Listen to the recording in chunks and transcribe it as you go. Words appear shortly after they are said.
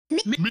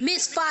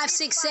Miss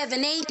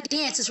 5678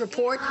 Dances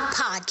Report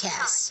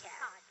Podcast.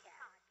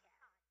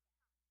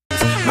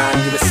 Man,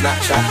 you a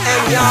Snapchat.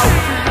 Hey, yo.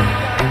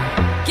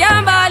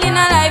 Can't ball in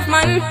a life,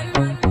 man.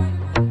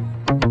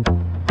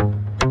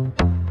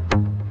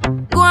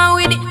 Go on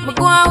with it, but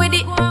go on with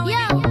it.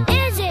 Yo,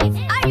 is it?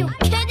 Are you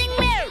kidding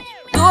me?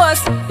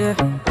 Ghost,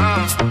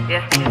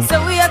 yeah.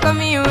 So we are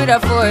coming in with a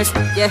force,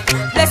 yeah.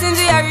 Blessings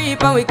we are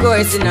reap and we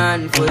coursing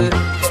on full.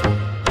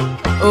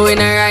 Oh, we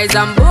not rise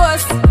and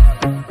boast.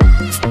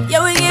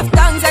 Yeah, we give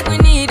thanks like we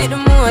need it the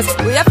most.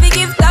 We have to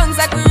give thanks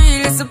like we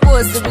really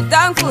supposed to be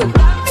thankful.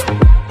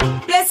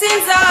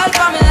 Blessings all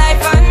for my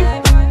life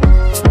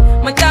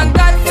and my thank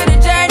God for the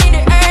journey,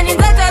 the earnings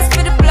are just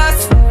for the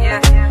plus.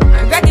 Yeah,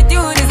 and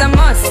gratitude is a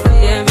must.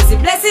 Yeah, we see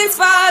blessings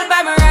fall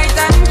by my right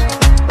hand.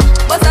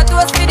 But I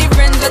toast for the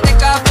friends we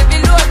take off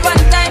every load. One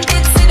time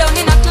did sit down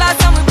in a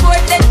class and we bored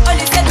then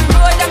only said the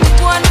road and we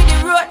go on with the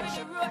road.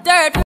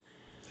 Third.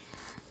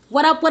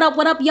 What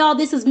up, y'all?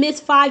 This is Miss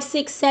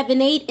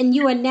 5678, and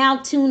you are now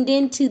tuned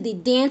in to the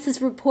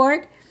Dances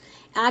Report.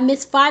 I'm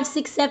Miss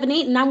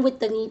 5678, and I'm with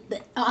the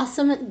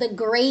awesome, the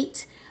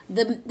great,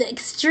 the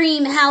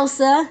extreme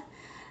Hausa,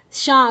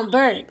 Sean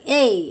Burke.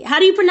 Hey, how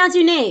do you pronounce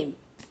your name?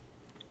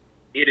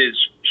 It is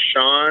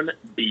Sean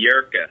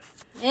BJERKE.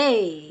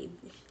 Hey.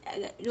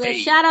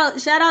 Shout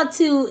out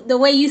to the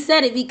way you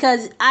said it,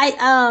 because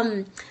my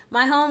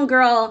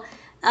homegirl,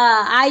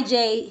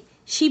 IJ,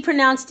 she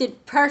pronounced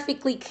it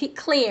perfectly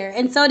clear,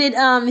 and so did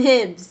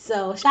Hibbs.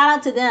 So shout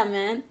out to them,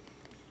 man.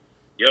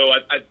 Yo,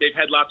 they've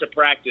had lots of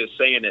practice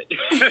saying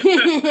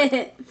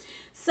it.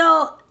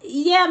 So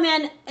yeah,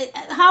 man,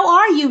 how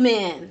are you,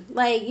 man?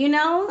 Like,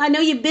 I know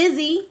you're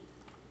busy.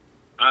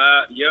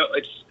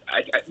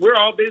 We're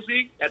all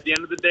busy at the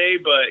end of the day,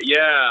 but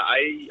yeah,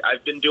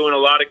 I've been doing a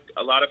lot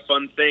of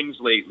fun things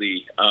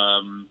lately.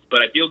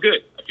 But I feel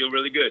good. I feel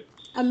really good.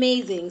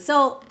 Amazing.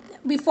 So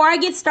before I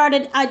get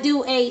started, I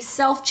do a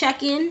self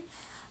check-in,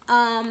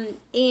 and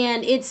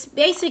it's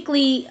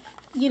basically,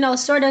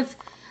 sort of,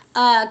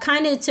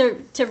 kind of to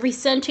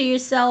recenter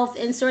yourself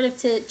and sort of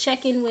to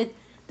check in with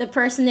the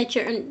person that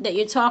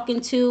you're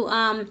talking to.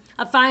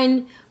 I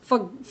find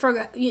for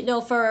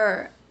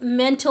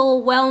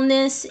mental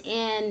wellness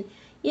and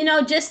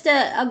just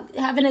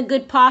having a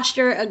good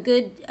posture, a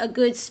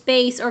good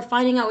space, or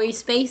finding out where your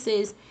space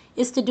is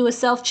to do a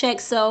self check.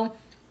 So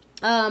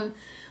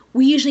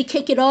we usually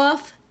kick it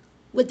off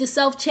with the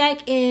self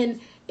check, and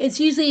it's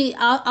usually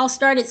I'll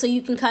start it so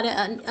you can kind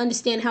of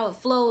understand how it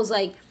flows.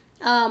 Like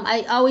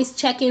I always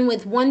check in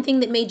with one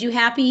thing that made you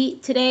happy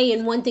today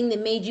and one thing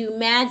that made you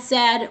mad,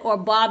 sad, or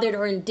bothered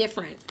or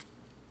indifferent.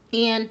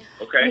 And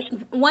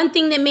one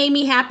thing that made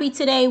me happy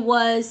today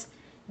was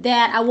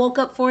that I woke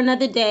up for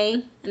another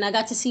day and I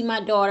got to see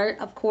my daughter,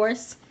 of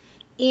course.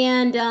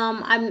 And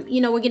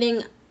we're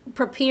getting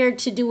prepared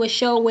to do a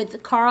show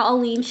with Carl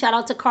Aline. Shout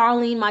out to Carl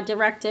Aline, my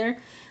director,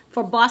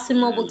 for Boston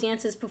Mobile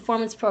Dances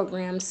Performance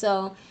Program.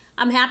 So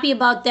I'm happy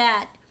about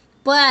that.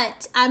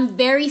 But I'm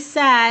very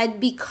sad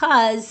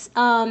because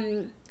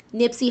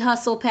Nipsey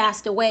Hussle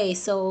passed away.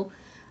 So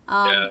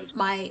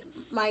my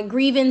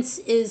grievance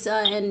is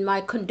and my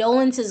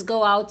condolences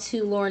go out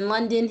to Lauren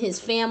London, his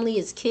family,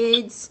 his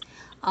kids,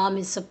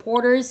 his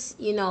supporters,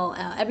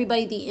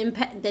 everybody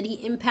that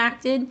he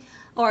impacted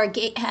or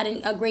had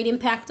a great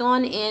impact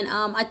on. And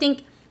I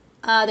think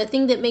the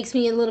thing that makes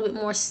me a little bit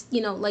more,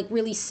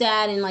 really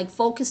sad and like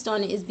focused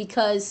on it is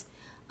because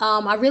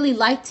I really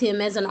liked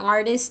him as an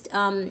artist,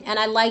 and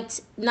I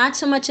liked not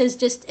so much as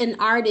just an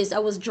artist. I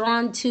was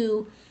drawn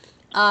to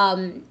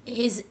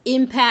his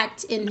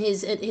impact and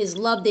his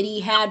love that he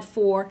had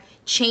for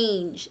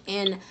change,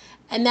 and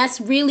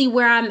that's really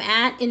where I'm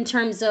at in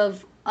terms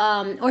of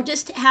or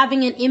just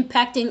having an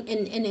impact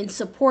in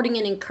supporting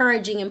and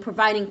encouraging and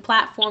providing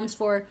platforms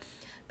for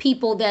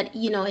people that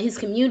his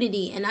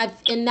community,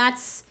 and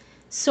that's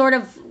sort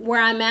of where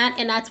I'm at,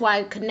 and that's why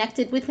I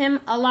connected with him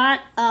a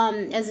lot,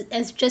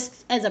 as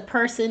just as a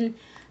person,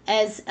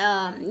 as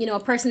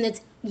a person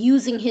that's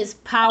using his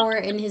power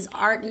and his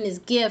art and his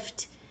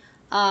gift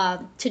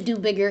to do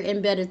bigger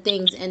and better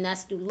things, and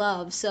that's through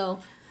love. So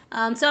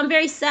I'm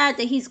very sad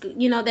that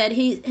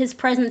his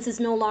presence is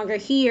no longer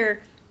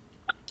here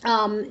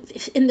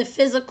in the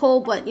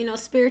physical, but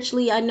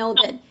spiritually, I know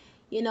that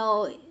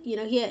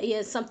he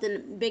has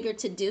something bigger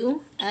to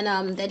do,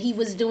 and that he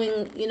was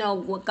doing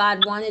what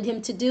God wanted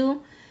him to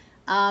do,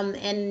 and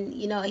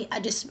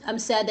I'm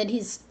sad that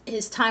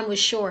his time was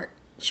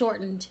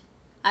shortened.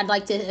 I'd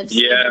like to have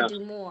seen him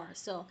do more.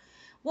 So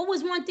what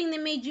was one thing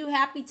that made you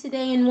happy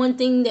today, and one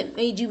thing that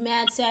made you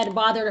mad, sad,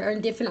 bothered, or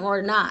indifferent,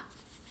 or not?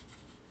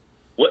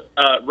 What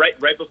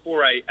right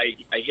before I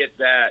hit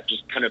that,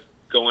 just kind of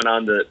going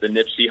on the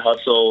Nipsey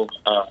Hussle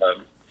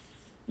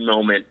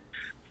moment,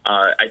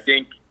 I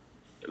think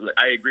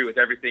I agree with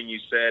everything you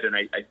said, and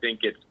I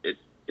think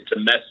it's a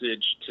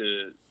message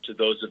to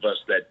those of us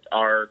that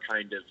are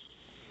kind of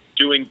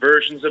doing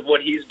versions of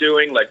what he's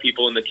doing, like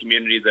people in the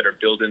community that are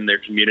building their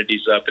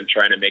communities up and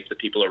trying to make the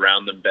people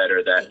around them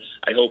better. That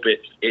I hope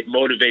it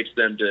motivates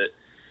them to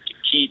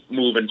keep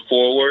moving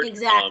forward.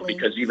 Exactly.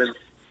 Because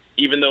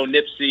even though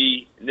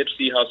Nipsey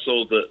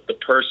Hussle, the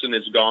person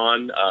is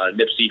gone,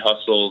 Nipsey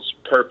Hussle's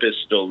purpose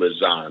still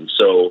lives on.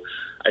 So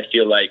I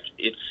feel like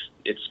it's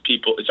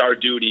our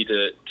duty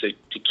to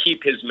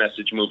keep his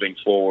message moving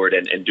forward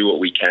and do what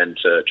we can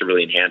to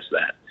really enhance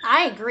that.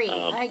 I agree.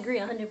 I agree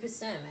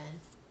 100%, man.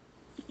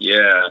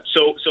 Yeah.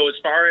 So as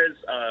far as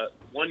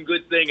one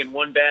good thing and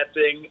one bad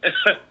thing,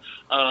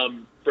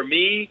 for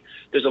me,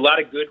 there's a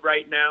lot of good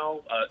right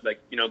now.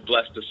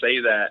 Blessed to say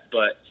that.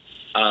 But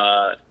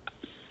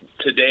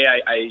today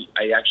I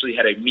actually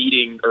had a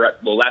meeting,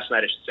 last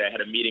night I should say, I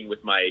had a meeting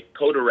with my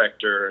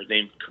co-director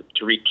named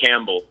Tariq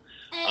Campbell.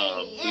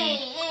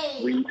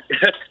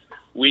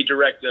 We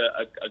direct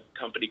a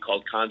company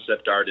called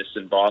Concept Artists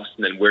in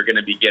Boston, and we're going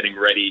to be getting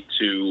ready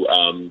to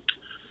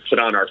put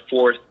on our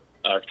fourth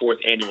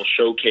annual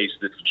showcase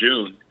this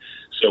June.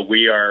 So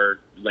we are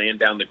laying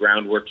down the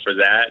groundwork for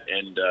that,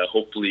 and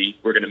hopefully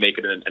we're going to make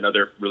it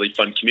another really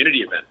fun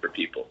community event for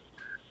people.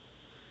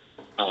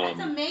 That's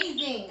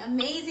amazing.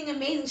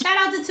 Shout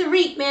out to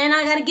Tariq, man.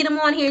 I got to get him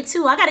on here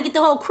too. I got to get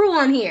the whole crew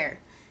on here.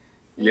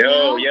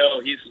 Yo,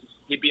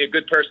 he'd be a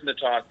good person to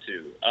talk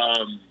to.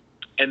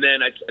 And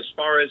then as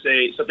far as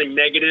something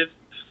negative,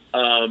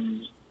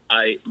 my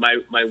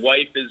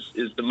wife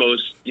is the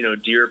most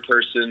dear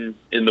person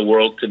in the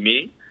world to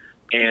me,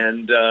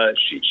 and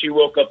she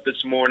woke up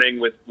this morning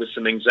with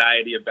some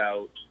anxiety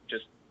about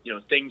just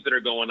things that are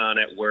going on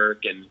at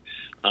work, and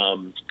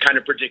kind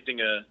of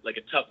predicting a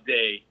tough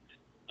day.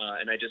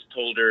 And I just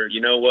told her,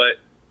 you know what?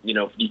 You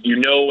know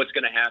what's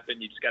going to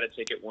happen. You just got to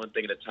take it one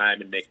thing at a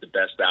time and make the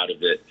best out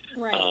of it.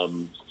 Right.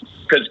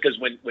 Because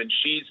when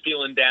she's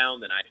feeling down,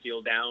 then I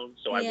feel down.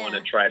 So I want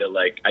to try to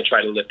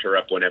lift her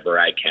up whenever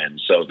I can.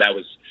 So that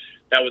was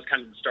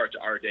kind of the start to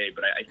our day.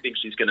 But I think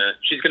she's gonna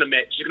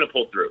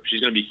pull through.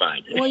 She's gonna be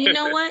fine. Well, you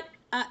know what?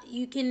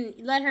 You can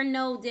let her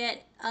know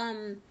that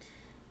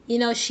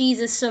she's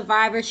a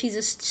survivor. She's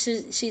a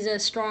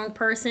strong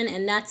person,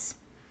 and that's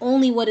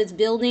only what it's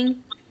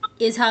building,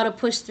 is how to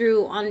push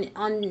through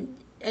on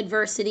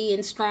adversity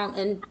and strong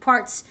and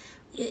parts.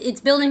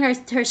 It's building her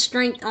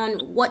strength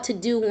on what to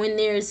do when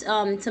there's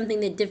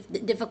something that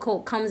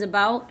difficult comes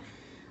about.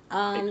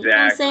 Exactly. You know what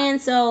I'm saying?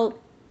 So,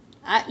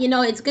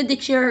 it's good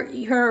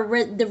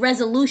that the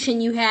resolution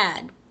you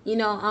had.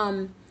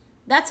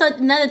 That's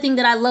another thing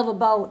that I love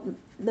about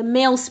the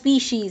male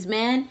species,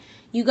 man.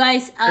 You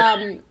guys,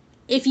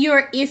 if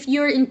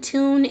you're in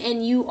tune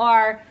and you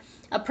are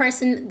a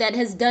person that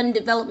has done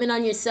development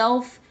on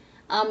yourself,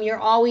 you're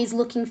always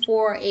looking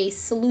for a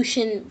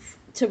solution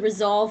to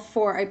resolve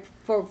for a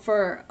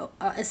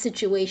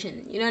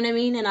situation. You know what I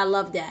mean? And I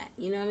love that.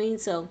 You know what I mean?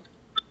 So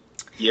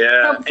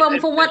yeah.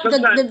 For what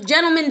the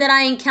gentlemen that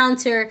I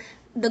encounter,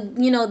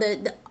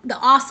 the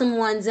awesome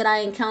ones that I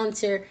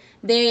encounter,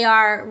 they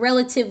are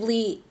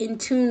relatively in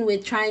tune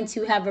with trying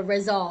to have a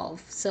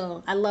resolve.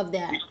 So I love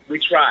that. We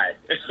try.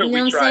 You know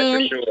what I'm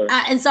saying? For sure.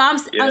 And so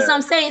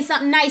I'm saying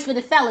something nice for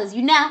the fellas.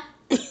 Yo,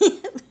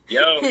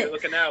 you're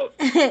looking out.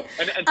 And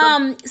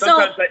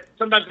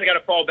sometimes I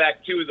gotta fall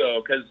back too,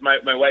 though, because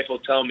my wife will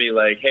tell me,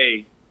 like,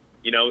 hey,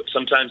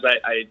 sometimes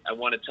I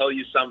want to tell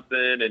you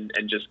something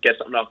and just get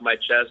something off my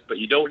chest, but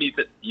you don't need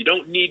to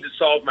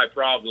solve my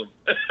problem.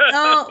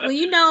 Oh,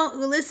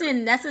 well,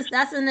 listen, that's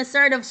an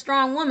assertive,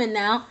 strong woman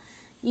now.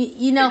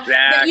 You know,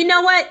 exactly. But you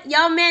know what?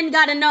 Y'all men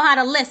gotta know how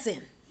to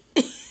listen.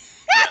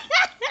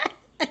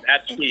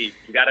 That's key.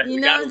 You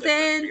know what I'm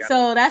saying?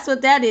 So that's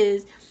what that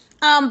is.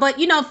 But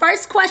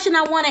first question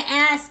I want to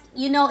ask,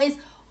 is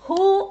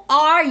who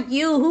are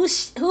you? Who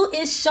is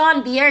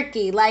Sean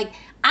BJERKE? Like,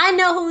 I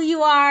know who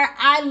you are.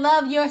 I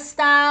love your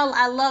style.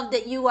 I love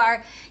that you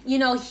are,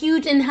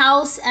 huge in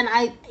house, and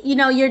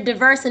you're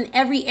diverse in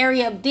every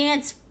area of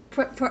dance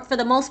for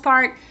the most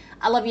part.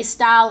 I love your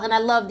style, and I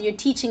love your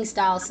teaching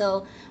style.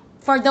 So,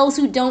 for those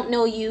who don't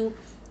know you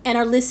and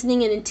are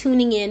listening and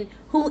tuning in,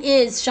 who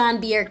is Sean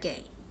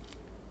BJERKE?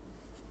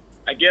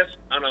 I guess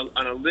on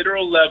a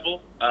literal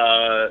level,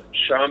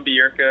 Sean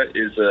BJERKE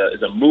is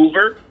a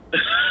mover.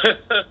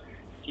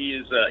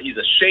 He's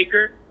a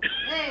shaker.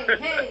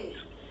 Hey.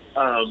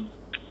 I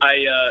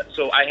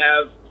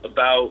have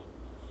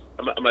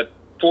I'm a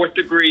 4th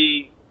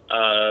degree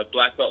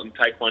black belt in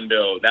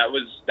Taekwondo. That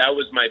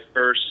was my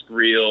first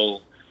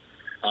real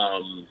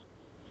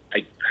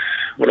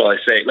what do I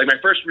say? Like my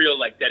first real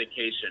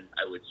dedication,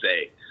 I would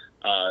say,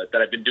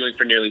 that I've been doing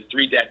for nearly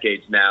 3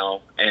 decades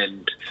now,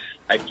 and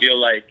I feel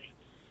like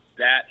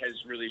that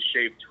has really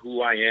shaped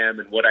who I am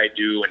and what I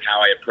do and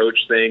how I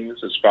approach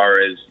things, as far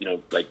as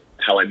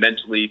how I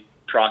mentally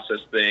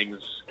process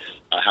things,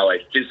 how I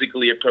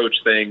physically approach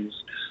things,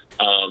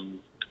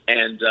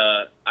 and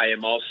I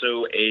am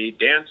also a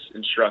dance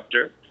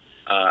instructor.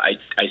 I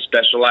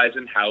specialize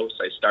in house.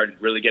 I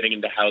started really getting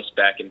into house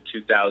back in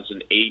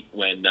 2008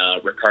 when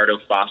Ricardo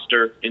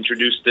Foster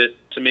introduced it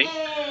to me.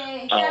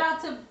 Hey, shout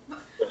out to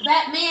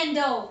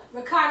Batmando,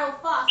 Ricardo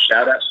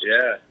Foster.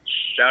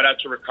 Shout out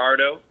to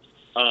Ricardo.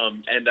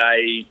 And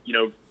I,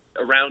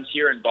 around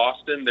here in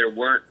Boston, there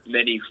weren't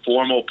many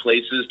formal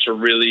places to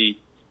really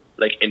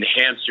like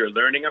enhance your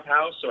learning of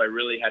house. So I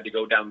really had to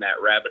go down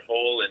that rabbit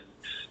hole. And,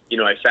 you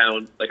know, I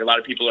found like a lot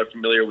of people are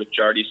familiar with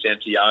Jardy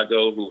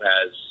Santiago,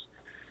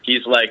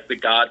 he's like the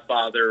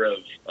godfather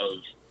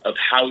of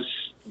house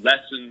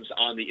lessons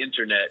on the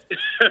internet.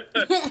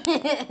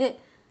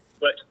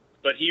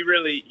 But he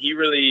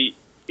really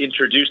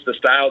introduced the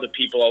style to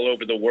people all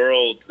over the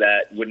world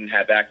that wouldn't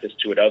have access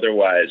to it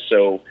otherwise.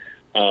 So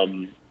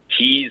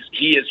he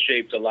has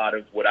shaped a lot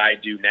of what I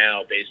do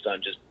now based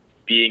on just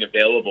being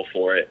available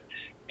for it.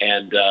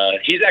 And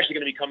he's actually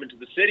going to be coming to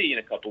the city in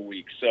a couple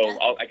weeks, so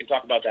I can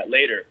talk about that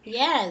later.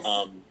 Yes.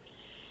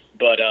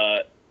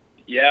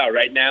 Yeah,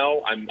 right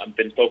now I've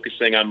been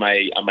focusing on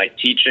my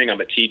teaching.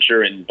 I'm a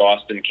teacher in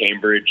Boston,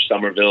 Cambridge,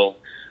 Somerville,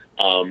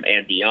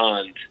 and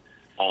beyond.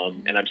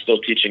 And I'm still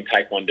teaching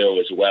Taekwondo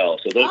as well.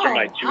 So those are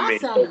my two main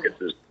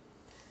focuses.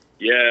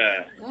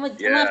 Yeah. I'm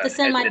gonna have to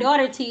send my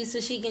daughter to you so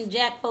she can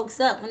jack folks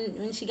up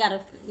when she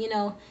gotta,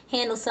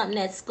 handle something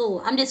at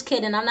school. I'm just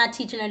kidding. I'm not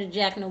teaching her to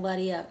jack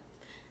nobody up.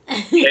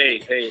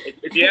 hey,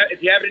 if you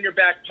have it in your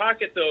back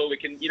pocket though, it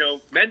can,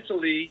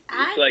 mentally,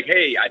 it's like,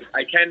 hey,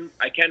 I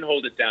can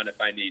hold it down if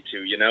I need to,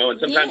 and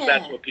sometimes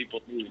that's what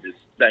people need, is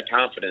that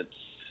confidence.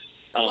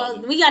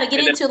 Well, we got to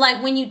get into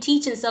like when you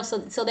teach and stuff,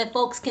 so that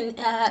folks can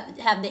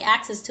have the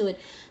access to it.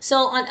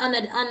 So on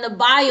the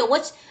bio,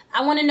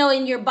 I want to know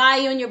in your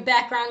bio and your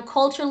background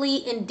culturally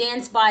in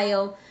dance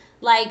bio,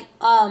 like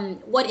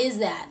what is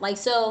that like?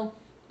 So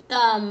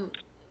an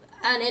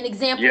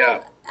example,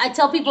 yeah. I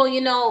tell people,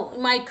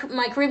 my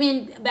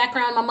Caribbean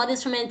background. My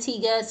mother's from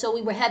Antigua, so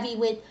we were heavy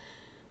with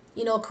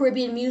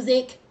Caribbean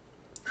music,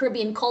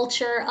 Caribbean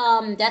culture.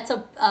 That's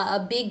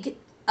a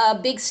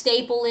big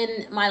staple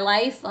in my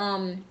life.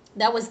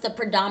 That was the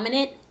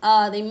predominant.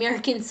 The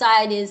American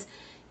side is,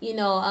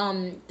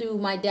 through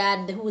my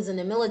dad who was in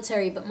the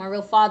military, but my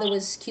real father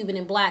was Cuban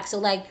and black. So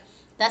like,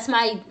 that's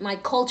my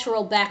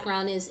cultural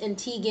background is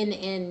Antiguan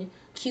and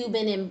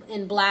Cuban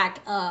and black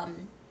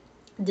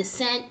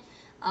descent.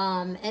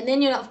 And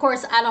then of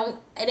course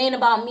it ain't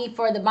about me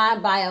for the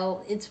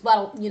bio. It's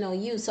about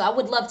you. So I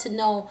would love to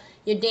know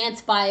your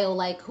dance bio,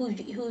 like who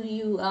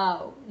you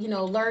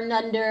learned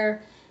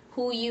under,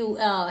 who you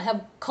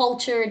have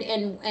cultured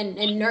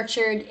and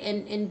nurtured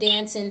in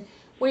dance, and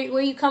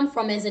where you come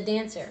from as a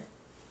dancer.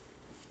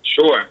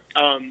 Sure.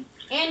 And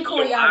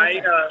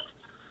choreographer. So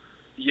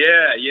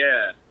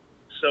yeah.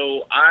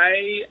 So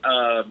I,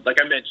 like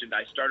I mentioned,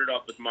 I started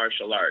off with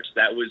martial arts.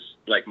 That was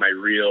like my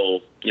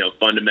real,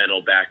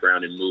 fundamental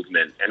background in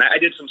movement. And I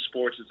did some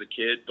sports as a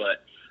kid,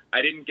 but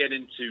I didn't get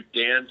into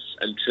dance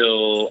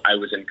until I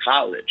was in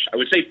college. I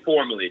would say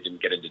formally I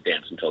didn't get into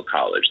dance until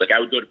college. Like I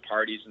would go to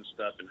parties and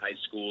stuff in high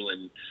school,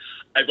 and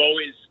I've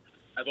always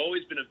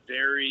been a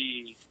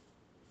very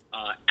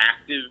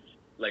active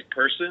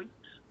person.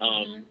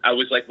 I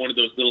was like one of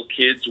those little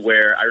kids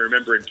where I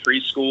remember in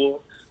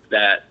preschool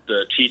that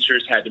the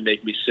teachers had to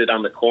make me sit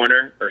on the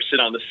corner or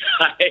sit on the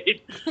side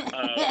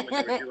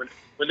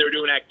when they were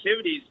doing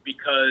activities,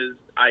 because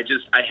I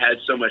had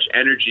so much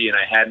energy and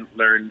I hadn't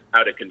learned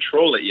how to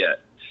control it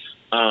yet.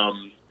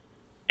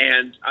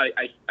 And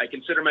I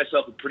consider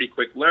myself a pretty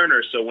quick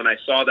learner. So when I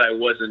saw that I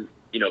wasn't,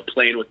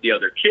 playing with the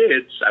other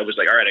kids, I was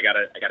like, all right, I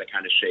gotta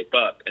kind of shape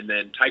up. And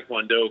then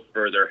Taekwondo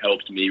further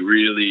helped me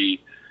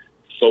really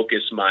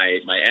focus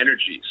my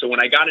energy. So when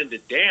I got into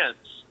dance,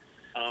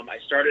 I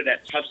started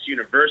at Tufts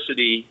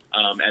University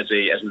as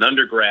an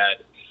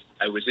undergrad.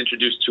 I was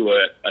introduced to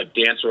a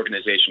dance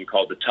organization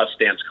called the Tufts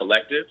Dance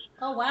Collective.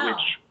 Oh, wow.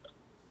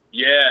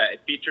 It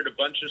featured a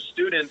bunch of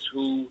students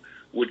who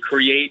would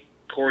create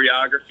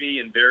choreography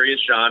in various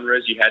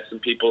genres. You had some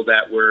people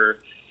that were,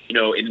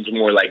 into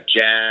more like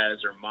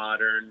jazz or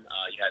modern.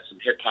 You had some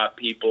hip-hop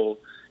people.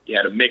 You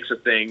had a mix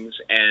of things.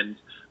 And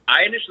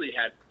I initially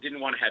didn't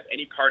want to have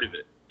any part of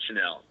it,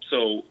 Chanel.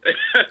 So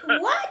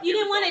what? You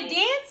didn't want to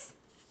dance?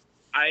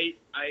 I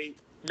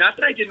not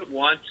that I didn't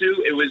want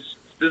to.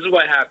 This is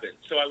what happened.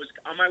 So I was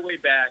on my way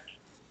back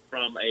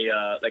from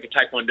a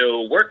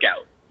Taekwondo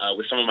workout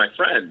with some of my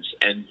friends,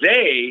 and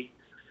they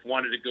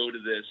wanted to go to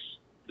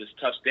this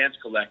Tufts Dance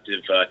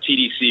Collective.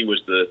 TDC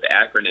was the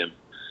acronym.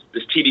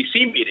 This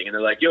TDC meeting, and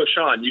they're like, "Yo,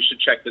 Sean, you should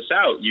check this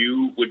out.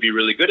 You would be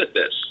really good at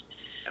this."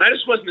 And I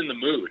just wasn't in the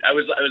mood. I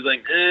was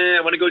like, I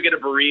want to go get a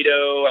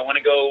burrito. I want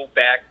to go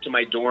back to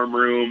my dorm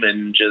room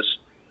and just,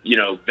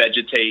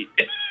 vegetate.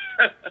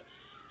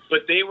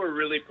 But they were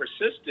really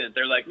persistent.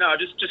 They're like, no,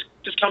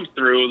 just come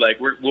through. Like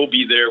we'll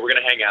be there. We're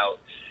gonna hang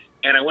out.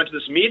 And I went to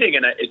this meeting,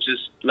 and it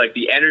just like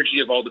the energy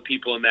of all the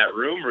people in that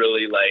room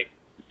really like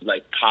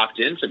popped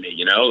into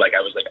me. Like I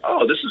was like,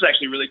 oh, this is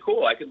actually really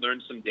cool. I could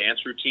learn some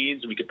dance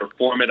routines, and we could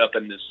perform it up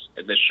in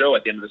this show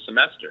at the end of the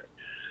semester.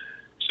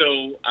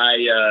 So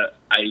I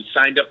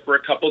signed up for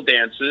a couple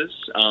dances.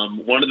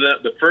 One of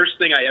the first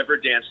thing I ever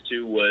danced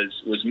to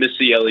was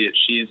Missy Elliott.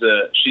 She's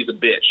a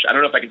bitch. I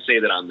don't know if I can say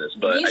that on this,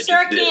 but you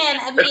sure can.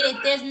 I mean,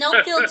 there's no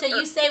filter.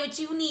 You say what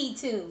you need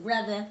to,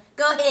 brother.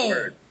 Go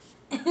ahead.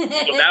 So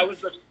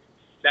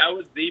that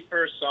was the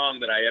first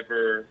song that I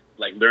ever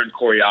learned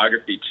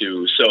choreography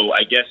to. So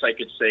I guess I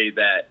could say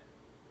that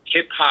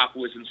hip hop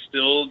was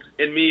instilled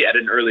in me at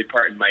an early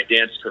part in my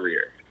dance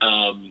career.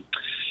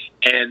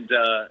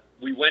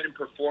 We went and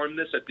performed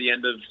this at the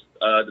end of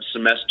the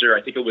semester.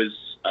 I think it was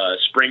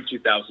spring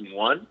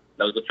 2001.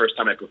 That was the first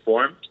time I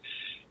performed.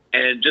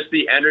 And just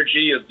the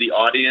energy of the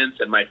audience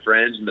and my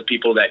friends and the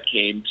people that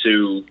came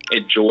to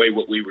enjoy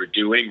what we were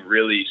doing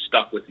really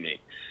stuck with me.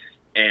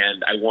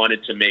 And I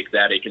wanted to make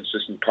that a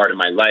consistent part of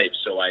my life.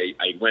 So I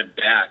went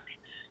back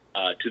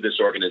to this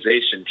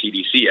organization,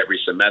 TDC, every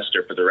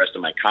semester for the rest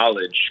of my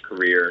college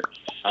career,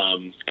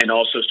 and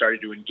also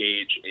started to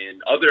engage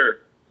in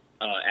other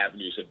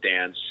avenues of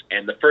dance.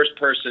 And the first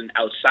person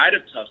outside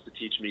of Tufts to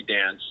teach me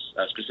dance,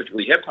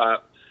 specifically hip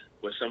hop,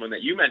 was someone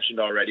that you mentioned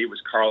already.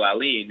 Was Carl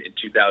Aline in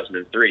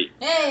 2003.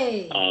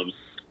 Hey.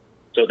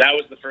 So that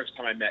was the first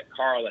time I met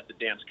Carl at the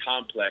Dance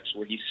Complex,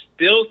 where he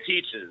still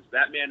teaches.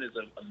 That man is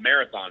a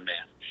marathon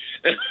man.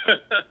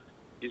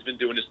 He's been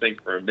doing his thing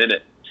for a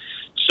minute.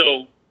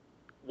 So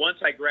once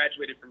I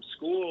graduated from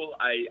school,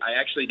 I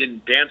actually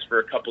didn't dance for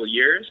a couple of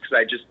years because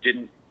I just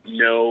didn't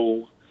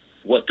know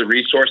what the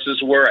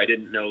resources were. I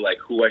didn't know like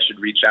who I should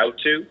reach out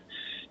to.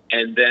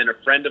 And then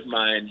a friend of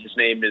mine, his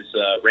name is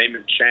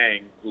Raymond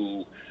Chang,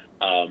 who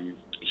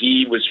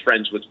he was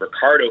friends with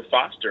Ricardo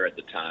Foster at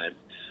the time.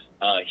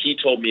 He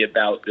told me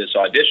about this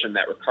audition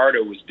that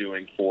Ricardo was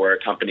doing for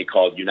a company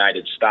called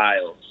United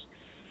Styles,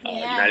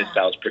 United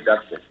Styles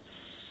Production.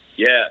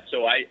 Yeah,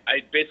 so I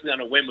basically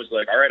on a whim was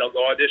like, all right, I'll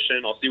go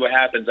audition. I'll see what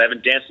happens. I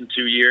haven't danced in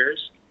 2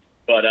 years,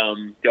 but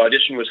the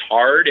audition was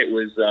hard. It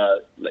was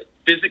like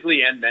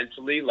physically and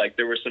mentally. Like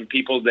there were some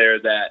people there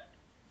that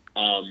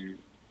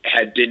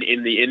had been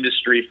in the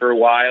industry for a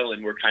while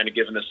and were kind of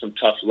giving us some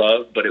tough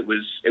love, but it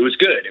was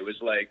good. It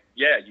was like,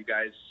 yeah, you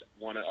guys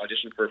want to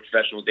audition for a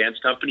professional dance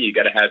company, you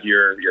got to have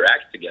your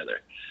act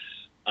together.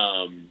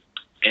 I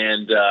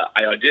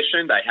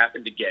auditioned. I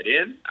happened to get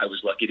in. I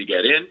was lucky to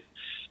get in.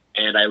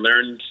 And I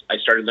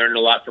started learning a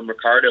lot from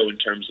Ricardo in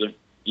terms of,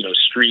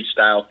 street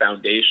style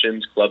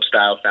foundations, club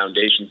style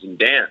foundations in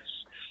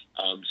dance.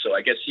 So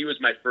I guess he was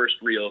my first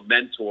real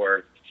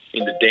mentor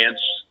in the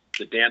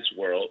dance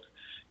world.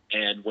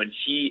 And when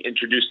he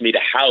introduced me to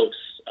house,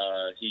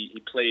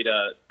 he played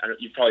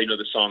you probably know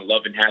the song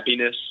 "Love and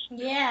Happiness."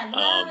 Yeah,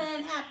 Love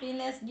and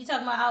Happiness. You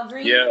talking about Al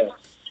Green?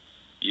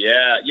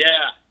 Yeah.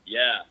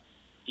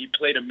 He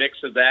played a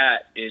mix of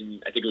that in,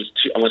 I think it was,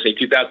 I want to say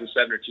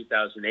 2007 or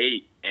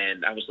 2008.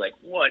 And I was like,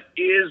 what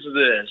is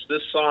this?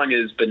 This song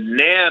is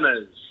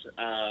bananas.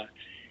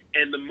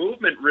 And the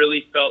movement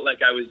really felt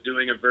like I was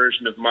doing a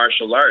version of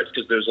martial arts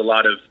because there's a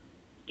lot of,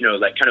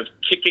 like kind of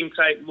kicking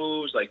type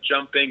moves, like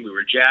jumping. We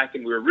were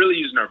jacking. We were really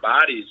using our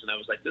bodies. And I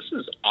was like, this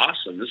is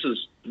awesome.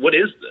 What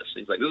is this?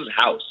 He's like, this is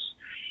house.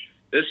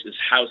 This is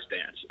house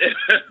dance.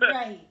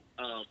 Right.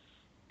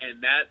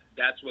 And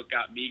that's what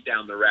got me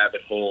down the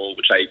rabbit hole,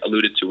 which I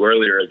alluded to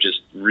earlier, of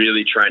just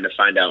really trying to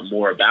find out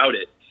more about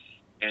it.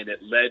 And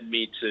it led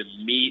me to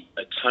meet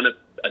a ton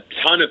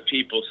of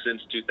people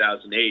since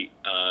 2008.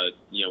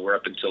 We're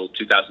up until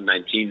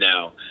 2019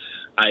 now.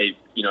 I've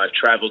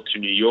traveled to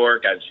New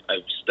York.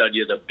 I've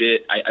studied a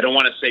bit. I don't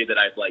want to say that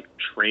I've like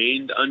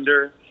trained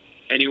under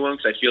anyone,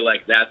 because I feel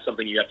like that's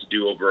something you have to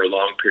do over a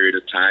long period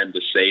of time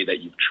to say that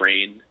you've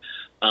trained.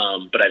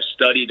 But I've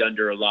studied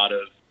under a lot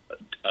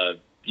of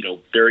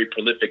very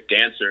prolific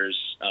dancers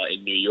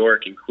in New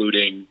York,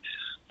 including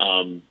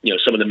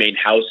some of the main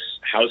house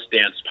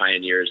dance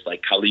pioneers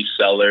like Khalif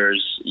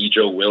Sellers,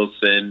 Ejo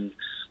Wilson,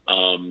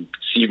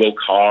 Sivo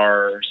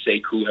Carr,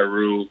 Sekou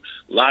Haru,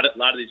 a lot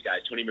of these guys,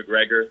 Tony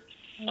McGregor.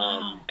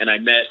 Wow. And I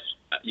met,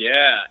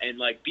 and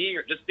like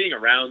being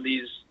around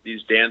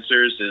these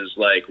dancers is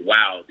like,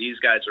 wow, these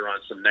guys are on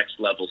some next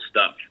level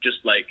stuff.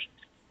 Just like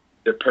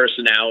their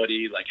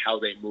personality, like how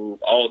they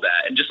move, all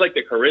that, and just like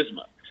the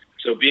charisma.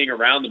 So being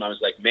around them, I was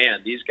like,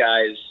 man, these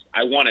guys,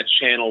 I want to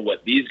channel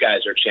what these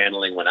guys are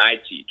channeling when I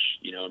teach.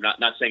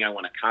 Not saying I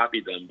want to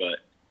copy them, but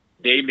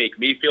they make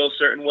me feel a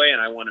certain way,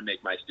 and I want to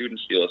make my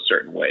students feel a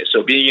certain way.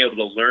 So being able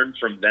to learn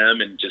from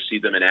them and just see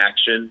them in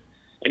action,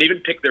 and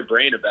even pick their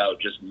brain about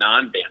just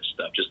non-dance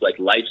stuff, just like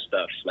life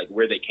stuff, like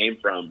where they came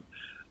from,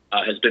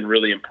 has been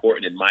really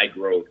important in my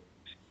growth.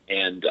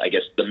 And I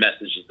guess the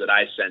messages that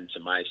I send to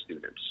my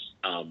students.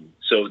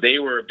 So they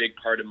were a big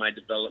part of my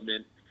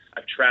development.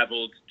 I've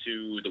traveled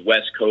to the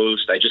West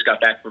Coast. I just got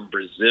back from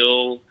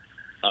Brazil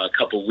a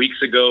couple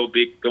weeks ago.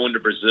 Going to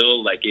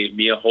Brazil gave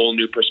me a whole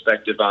new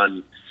perspective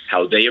on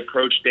how they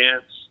approach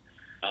dance.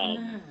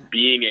 I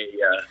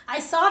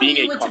saw that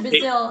you went to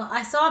Brazil.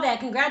 I saw that.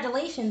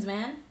 Congratulations,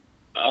 man.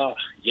 Oh,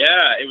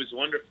 yeah, it was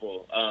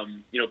wonderful.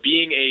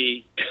 Being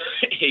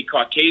a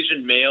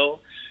Caucasian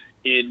male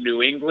in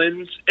New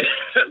England,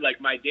 like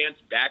my dance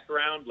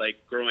background, like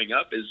growing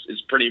up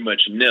is pretty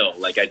much nil.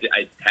 Like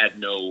I had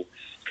no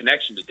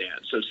connection to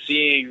dance. So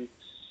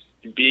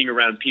being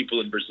around people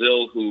in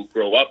Brazil who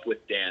grow up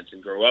with dance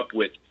and grow up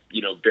with,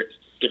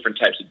 different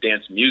types of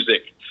dance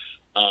music,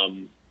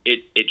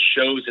 it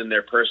shows in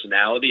their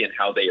personality and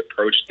how they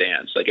approach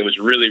dance. Like it was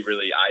really,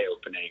 really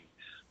eye-opening,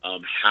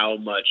 how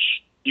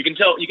much you can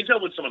tell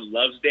when someone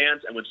loves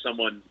dance and when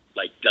someone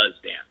like does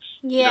dance.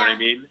 Yeah. You know what I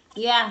mean?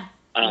 Yeah.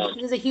 Um,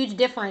 There's a huge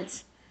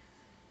difference.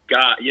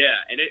 God, yeah,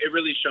 and it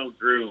really shone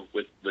through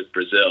with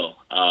Brazil.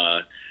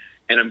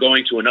 And I'm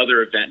going to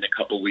another event in a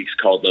couple of weeks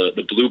called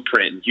the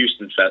Blueprint in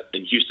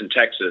Houston,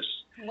 Texas.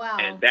 Wow.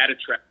 And that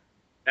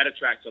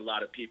attracts a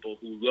lot of people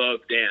who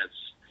love dance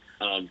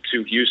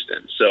to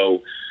Houston.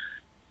 So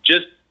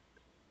just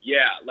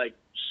like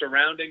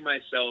surrounding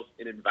myself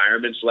in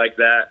environments like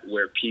that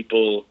where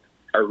people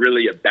are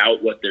really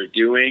about what they're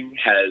doing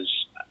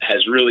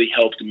has really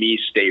helped me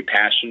stay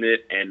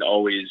passionate and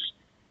always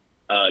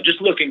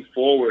just looking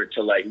forward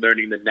to like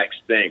learning the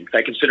next thing.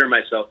 I consider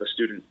myself a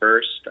student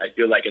first. I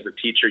feel like as a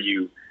teacher,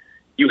 you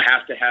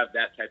have to have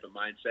that type of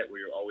mindset where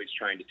you're always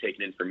trying to take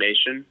in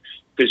information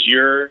because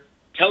you're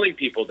telling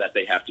people that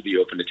they have to be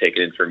open to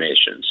taking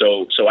information.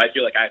 So I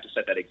feel like I have to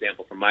set that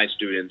example for my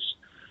students,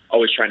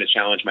 always trying to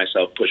challenge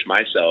myself, push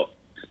myself.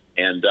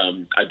 And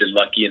I've been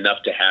lucky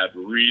enough to have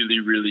really,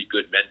 really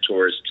good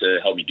mentors to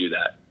help me do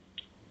that.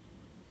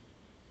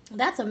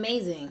 That's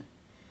amazing.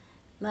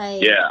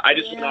 Like, yeah, I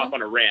just went off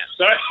on a rant.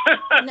 Sorry.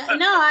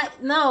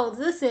 no.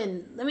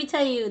 Listen, let me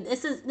tell you,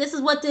 this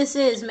is what this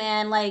is,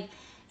 man. Like,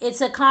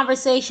 it's a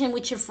conversation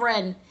with your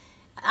friend.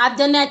 I've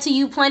done that to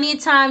you plenty of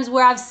times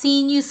where I've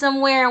seen you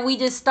somewhere and we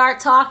just start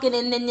talking,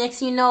 and then next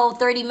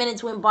 30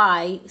 minutes went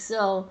by.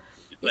 So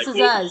this is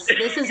us.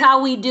 This is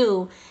how we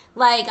do.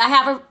 Like,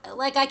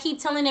 I keep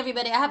telling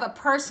everybody, I have a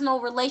personal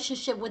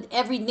relationship with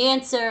every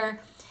dancer,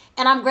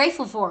 and I'm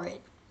grateful for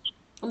it.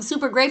 I'm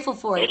super grateful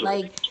for it.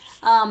 Like,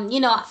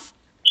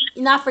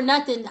 not for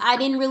nothing, I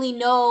didn't really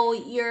know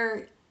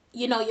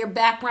your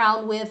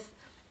background with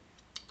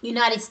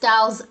United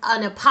Styles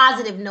on a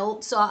positive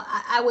note, so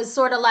I was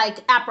sort of like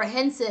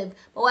apprehensive.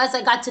 But as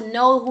I got to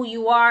know who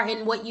you are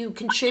and what you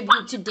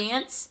contribute to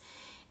dance,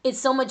 it's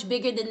so much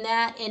bigger than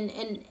that,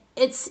 and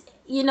it's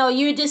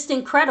you're just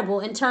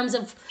incredible in terms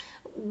of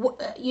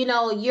you're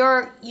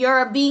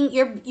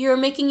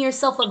making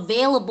yourself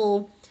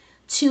available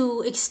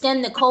to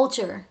extend the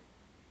culture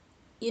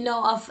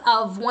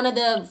of one of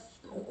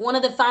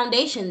the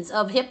foundations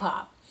of hip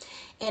hop,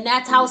 and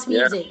that's house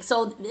music. Yeah.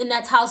 So, and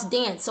that's house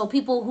dance. So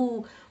people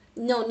who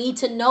need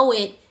to know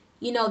it,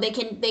 they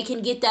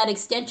can get that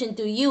extension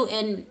through you,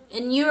 and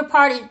you're a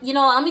part of.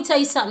 Let me tell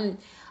you something.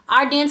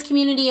 Our dance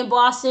community in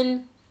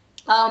Boston,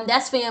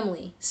 that's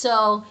family.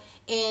 So,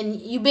 and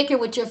you bicker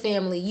with your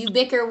family. You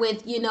bicker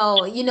with we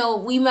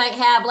might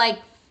have like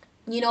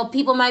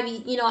people might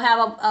be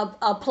have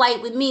a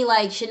plight with me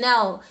like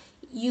Chanel.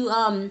 You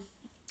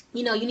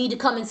need to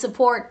come and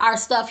support our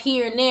stuff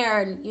here and there,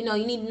 and you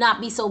need to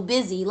not be so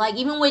busy. Like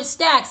even with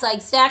Stacks,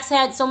 like Stacks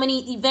had so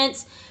many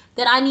events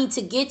that I need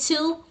to get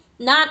to,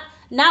 not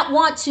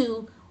want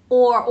to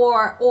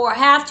or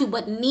have to,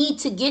 but need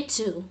to get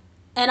to,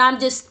 and I'm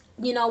just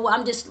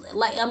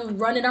I'm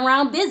running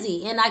around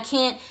busy, and I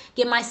can't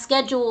get my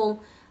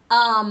schedule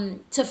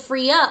to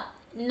free up.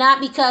 Not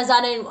because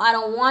I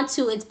don't want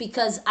to, it's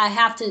because I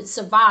have to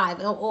survive,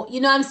 or you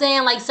know what I'm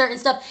saying, like certain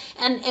stuff,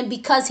 and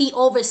because he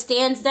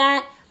understands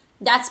that.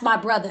 That's my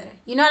brother.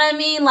 You know what I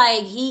mean?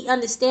 Like, he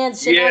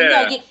understands shit.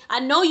 Yeah. I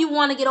know you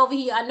want to get over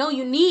here. I know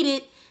you need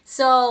it.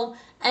 So,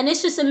 and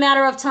it's just a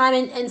matter of time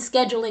and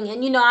scheduling.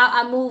 And,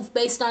 I move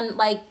based on,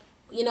 like,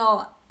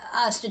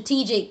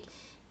 strategic.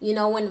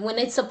 When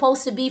it's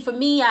supposed to be for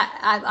me,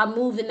 I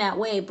move in that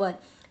way.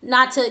 But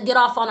not to get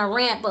off on a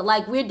rant, but,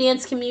 like, we're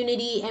dance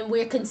community and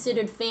we're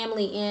considered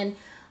family. And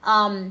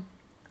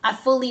I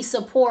fully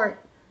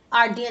support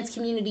our dance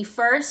community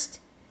first.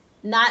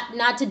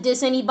 Not to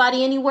diss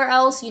anybody anywhere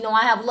else.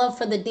 I have love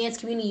for the dance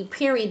community,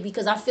 period,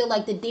 because I feel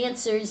like the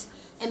dancers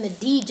and the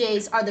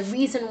DJs are the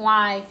reason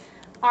why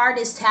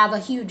artists have a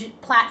huge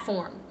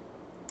platform.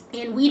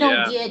 And we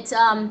don't get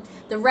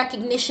the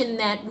recognition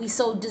that we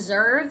so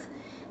deserve.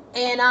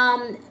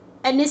 And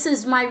this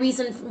is my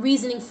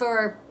reasoning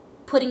for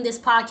putting this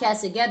podcast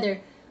together,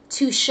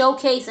 to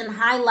showcase and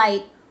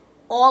highlight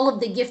all of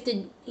the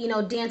gifted,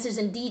 dancers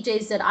and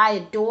DJs that I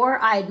adore,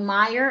 I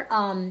admire,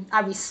 I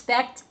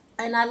respect,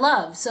 and I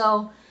love.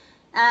 So,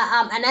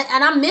 and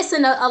I'm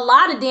missing a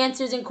lot of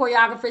dancers and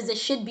choreographers that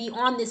should be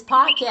on this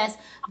podcast,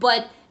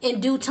 but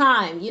in due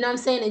time, you know what I'm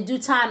saying? In due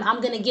time,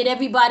 I'm gonna get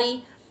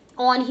everybody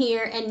on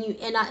here, and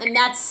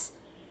that's,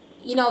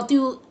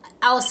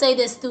 I'll say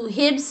this through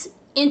Hibbs'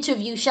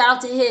 interview. Shout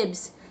out to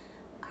Hibbs,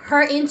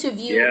 her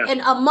interview,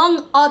 and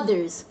among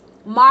others,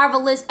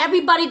 Marvelous,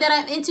 everybody that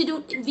I've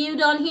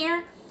interviewed on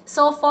here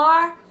so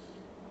far,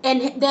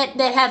 and that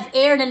have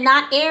aired and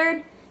not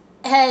aired,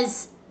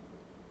 has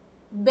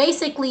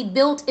basically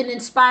built and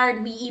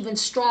inspired me even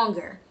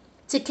stronger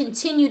to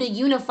continue to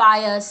unify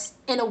us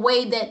in a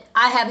way that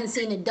I haven't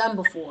seen it done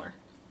before.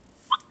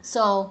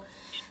 So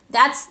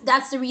that's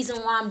the reason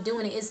why I'm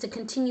doing it, is to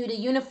continue to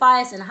unify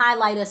us and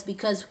highlight us,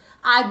 because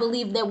I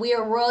believe that we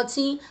are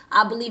royalty.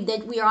 I believe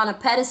that we are on a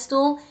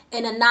pedestal,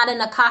 and not in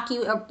a cocky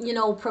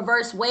or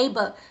perverse way,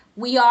 but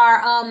we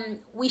are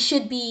we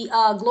should be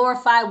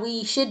glorified.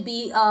 We should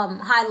be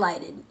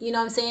highlighted. You know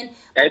what I'm saying?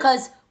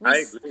 Because We I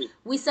s- agree.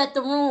 we set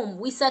the room.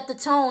 We set the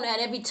tone at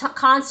every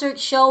concert,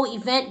 show,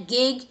 event,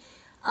 gig.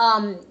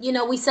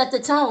 We set the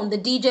tone. The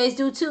DJs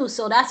do too.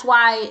 So that's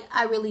why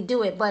I really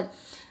do it. But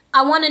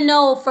I want to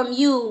know from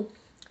you,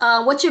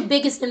 what's your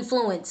biggest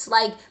influence?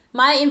 Like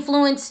my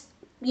influence,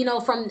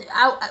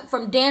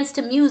 from dance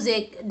to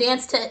music,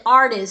 dance to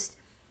artist.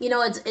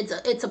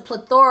 It's a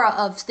plethora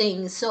of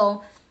things.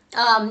 So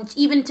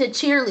even to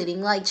cheerleading,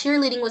 like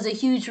cheerleading was a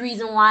huge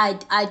reason why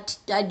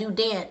I do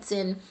dance,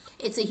 and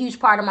it's a huge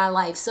part of my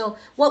life. So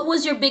what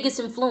was your biggest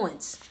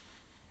influence?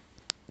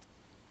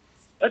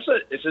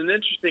 It's an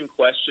interesting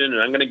question, and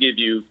I'm going to give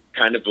you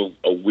kind of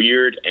a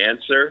weird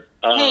answer.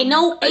 Hey,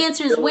 no I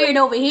answer is feel weird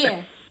over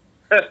here.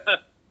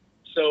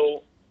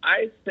 so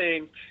I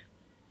think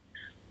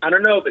I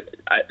don't know, but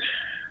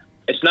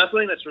it's not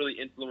something that's really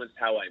influenced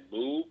how I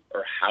move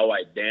or how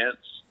I dance.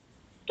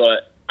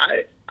 But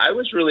I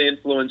was really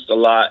influenced a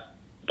lot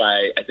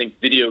by, I think,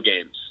 video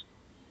games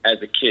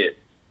as a kid,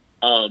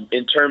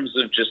 in terms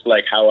of just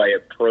like how I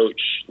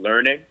approach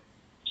learning.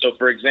 So,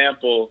 for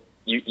example,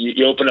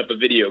 you open up a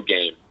video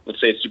game.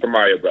 Let's say it's Super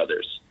Mario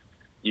Brothers.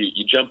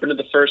 You jump into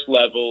the first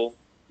level.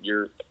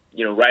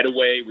 Right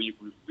away,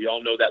 we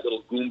all know that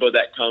little Goomba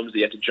that comes.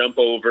 You have to jump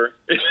over.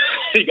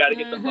 You got to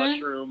get the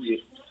mushroom.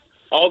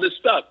 All this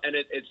stuff, and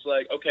it's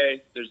like,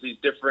 okay, there's these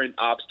different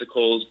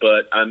obstacles,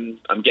 but I'm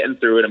getting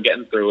through it. I get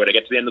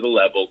to the end of the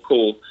level.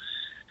 Cool.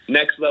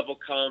 Next level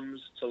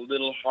comes. It's a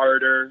little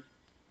harder,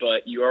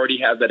 but you already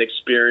have that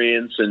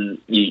experience, and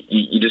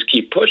you just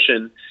keep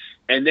pushing.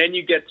 And then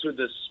you get to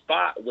the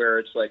spot where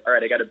it's like, all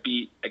right, I got to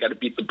beat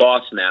the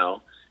boss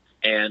now,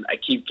 and I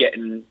keep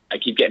getting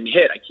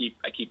hit. I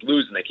keep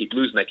losing,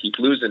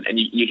 and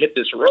you hit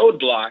this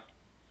roadblock.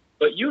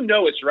 But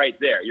it's right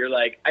there. You're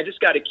like, I just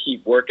got to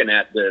keep working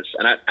at this,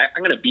 and I'm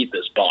going to beat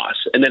this boss.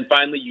 And then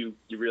finally you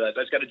realize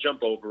I just got to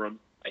jump over him.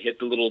 I hit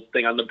the little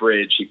thing on the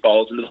bridge. He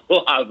falls into the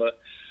lava.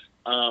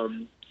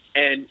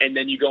 And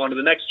then you go on to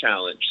the next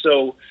challenge.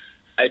 So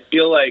I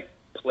feel like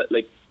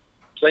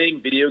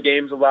playing video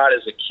games a lot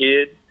as a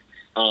kid,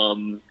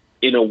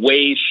 in a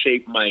way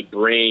shaped my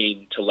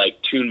brain to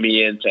like tune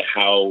me into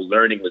how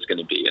learning was going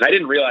to be. And I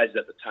didn't realize it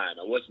at the time.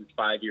 I wasn't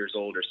 5 years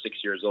old or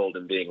 6 years old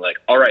and being like,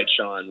 all right,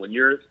 Sean, when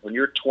you're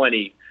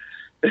 20,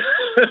 this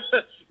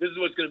is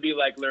what's going to be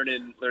like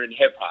learning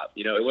hip hop.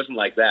 It wasn't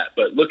like that.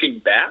 But looking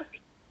back,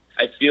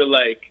 I feel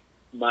like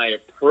my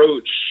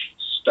approach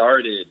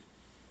started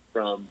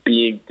from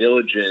being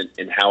diligent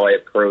in how I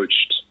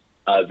approached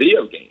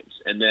video games.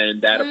 And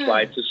then that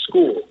applied to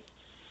school.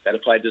 That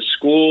applied to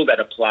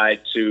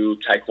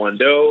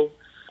Taekwondo.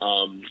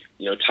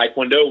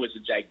 Taekwondo was a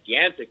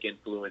gigantic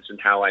influence in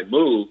how I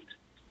moved,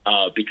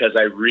 because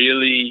I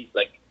really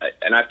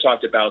and I've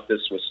talked about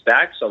this with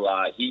Stacks a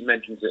lot. He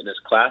mentions it in his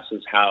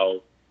classes,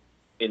 how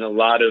in a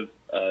lot of,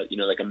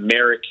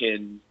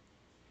 American,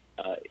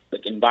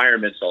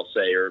 environments, I'll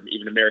say, or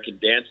even American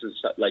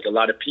dances, like a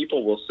lot of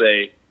people will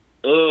say,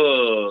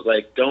 oh,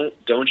 like, don't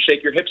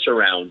shake your hips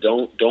around.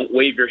 Don't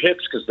wave your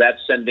hips, because that's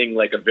sending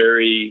like a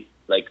very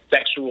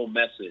sexual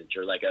message,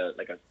 or like a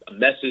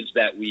message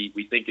that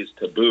we think is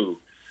taboo.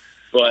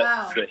 But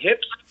Wow. the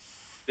hips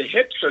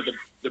are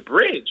the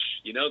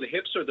bridge. The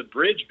hips are the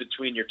bridge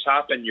between your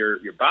top and your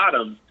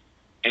bottom.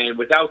 And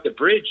without the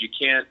bridge, you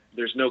can't.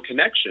 There's no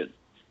connection.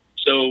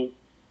 So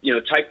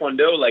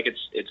Taekwondo,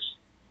 it's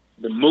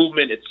the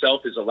movement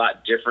itself is a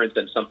lot different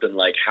than something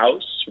like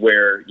house,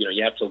 where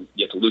you have to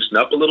loosen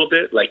up a little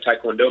bit. Like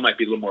Taekwondo might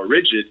be a little more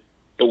rigid,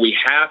 but we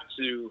have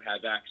to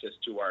have access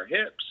to our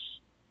hips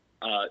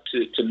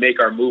to make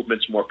our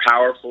movements more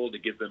powerful, to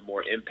give them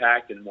more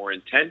impact and more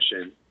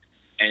intention.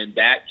 And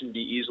that can be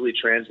easily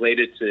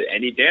translated to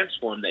any dance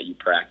form that you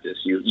practice.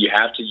 You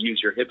have to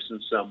use your hips in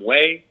some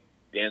way,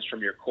 dance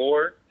from your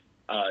core,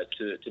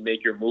 to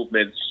make your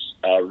movements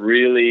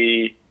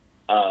really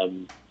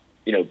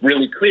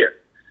clear.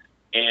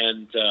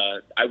 And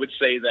I would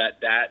say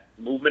that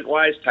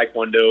movement-wise,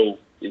 Taekwondo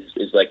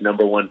is like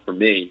number one for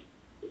me.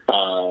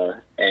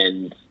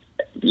 And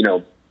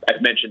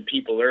I've mentioned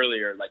people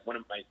earlier, like one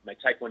of my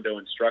Taekwondo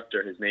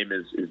instructor, his name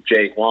is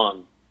Jay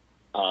Huang.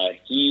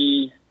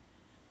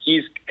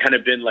 He's kind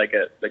of been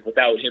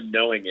without him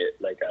knowing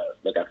it, like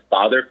a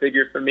father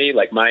figure for me.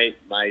 Like my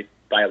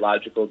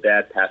biological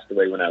dad passed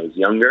away when I was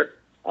younger.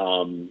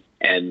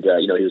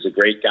 He was a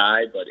great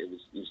guy, but he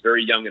was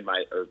very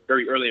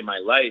very early in my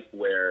life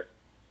where,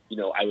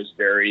 I was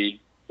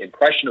very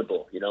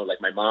impressionable. Like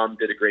my mom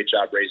did a great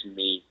job raising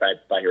me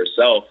by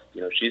herself.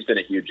 She's been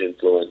a huge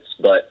influence,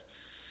 but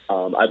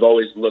I've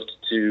always looked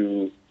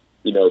to,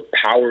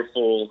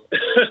 powerful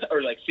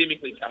or like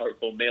seemingly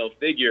powerful male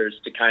figures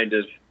to kind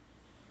of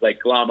like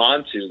glom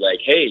onto, like,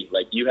 hey,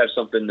 like you have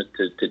something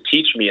to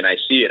teach me, and I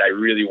see it. I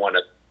really want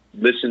to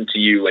listen to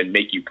you and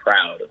make you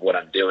proud of what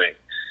I'm doing.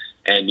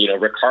 And,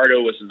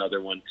 Ricardo was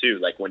another one too.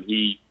 Like when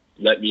he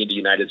let me into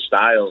United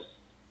Styles,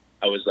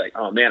 I was like,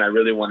 oh man, I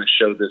really want to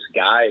show this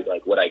guy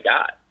like what I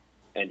got.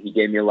 And he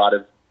gave me a lot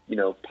of,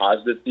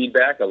 positive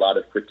feedback, a lot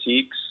of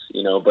critiques,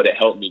 but it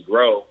helped me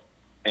grow.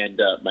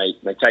 And my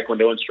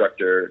Taekwondo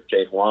instructor,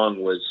 Jay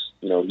Huang, was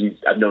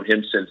I've known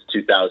him since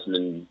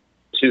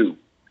 2002.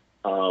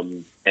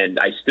 And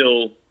I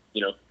still,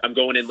 I'm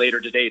going in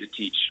later today to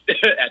teach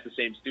at the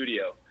same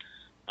studio.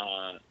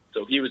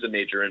 So he was a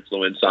major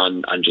influence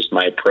on just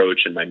my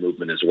approach and my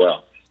movement as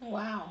well.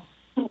 Wow.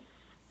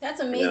 That's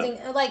amazing.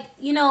 Yeah. Like,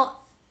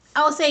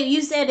 I would say,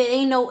 you said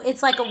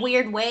it's like a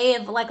weird way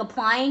of like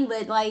applying,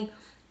 but like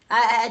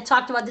I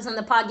talked about this on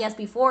the podcast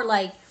before,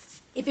 like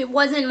if it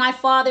wasn't my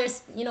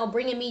father's,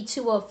 bringing me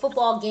to a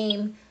football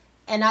game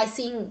and I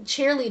seen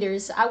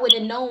cheerleaders, I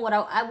wouldn't have known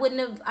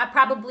I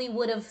probably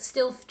would have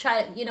still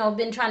tried,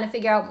 been trying to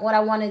figure out what I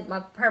wanted,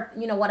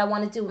 what I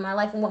want to do with my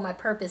life and what my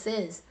purpose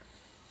is.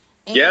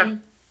 And yeah.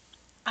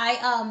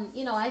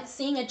 I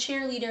seeing a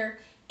cheerleader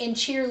in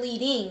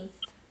cheerleading,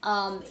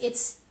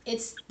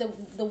 it's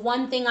the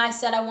one thing I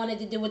said I wanted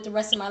to do with the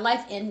rest of my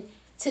life, and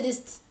to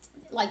this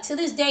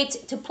day,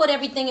 to put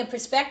everything in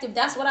perspective,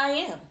 that's what I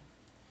am.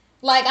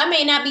 Like, I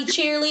may not be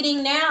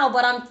cheerleading now,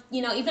 but I'm,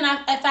 even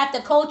if I have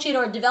to coach it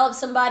or develop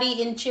somebody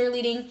in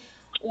cheerleading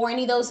or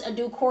any of those,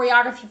 do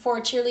choreography for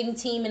a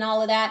cheerleading team and all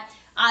of that,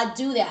 I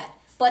do that.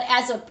 But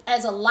as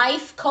a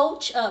life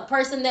coach, a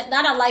person that,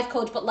 not a life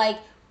coach, but like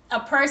a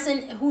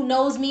person who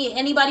knows me,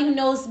 anybody who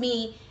knows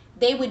me,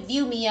 they would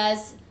view me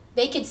as,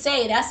 they could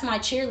say, that's my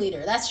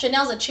cheerleader. That's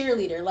Chanel's a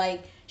cheerleader.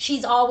 Like,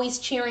 she's always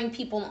cheering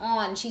people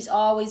on. She's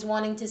always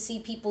wanting to see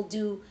people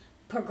do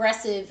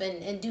progressive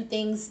and do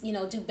things,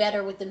 do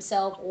better with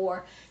themselves,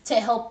 or to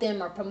help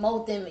them or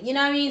promote them,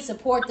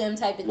 support them,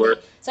 type of thing.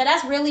 So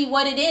that's really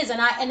what it is.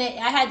 And I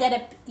had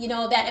that,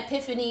 that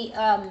epiphany,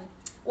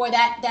 or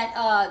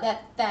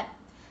that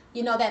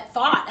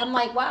thought. I'm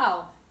like,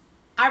 wow,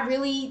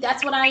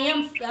 that's what I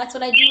am. That's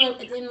what I do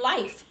in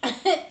life.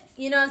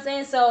 You know what I'm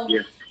saying? So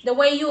yeah. The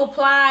way you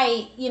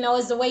apply,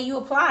 is the way you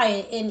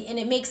apply, and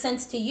it makes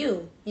sense to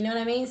you. You know what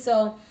I mean?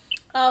 So,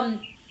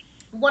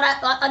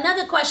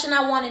 another question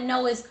I want to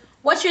know is,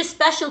 what's your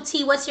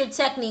specialty? What's your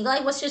technique?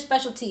 Like, what's your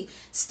specialty?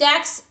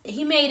 Stacks,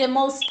 he made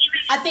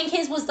I think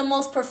his was the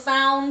most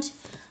profound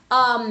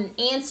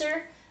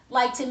answer.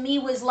 Like, to me,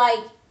 was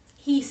like,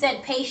 he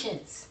said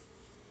patience.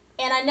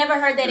 And I never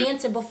heard that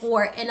answer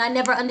before, and I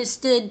never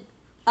understood,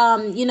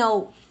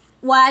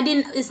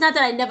 it's not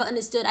that I never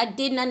understood. I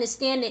didn't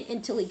understand it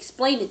until he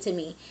explained it to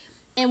me.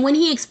 And when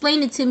he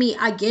explained it to me,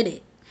 I get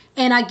it.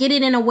 And I get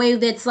it in a way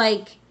that's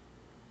like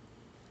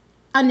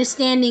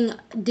understanding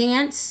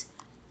dance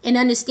and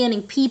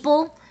understanding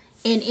people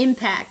and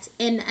impact.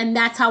 And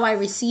that's how I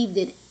received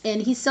it.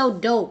 And he's so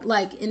dope,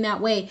 like, in that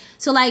way.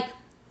 So, like,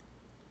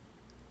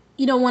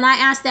 when I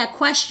ask that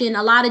question,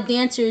 a lot of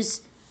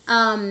dancers,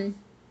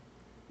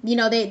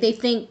 they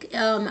think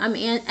I'm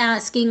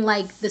asking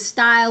like the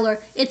style,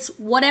 or it's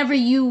whatever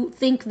you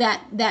think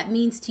that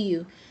means to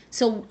you.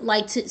 So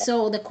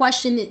so the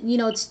question,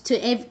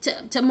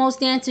 to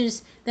most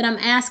dancers that I'm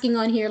asking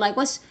on here, like,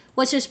 what's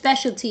your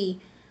specialty?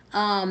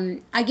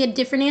 I get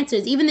different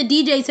answers. Even the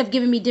DJs have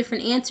given me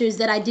different answers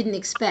that I didn't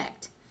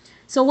expect.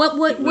 So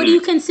what do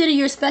you consider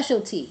your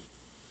specialty?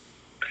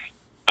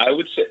 I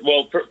would say,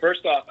 well,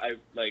 first off,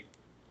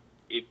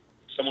 if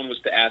someone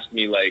was to ask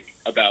me like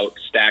about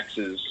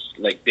Stax's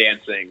like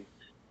dancing,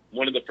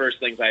 one of the first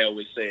things I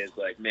always say is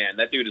like, man,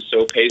 that dude is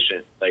so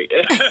patient. Like,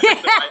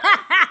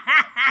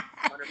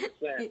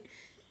 100%.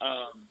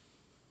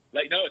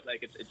 No, it's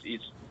like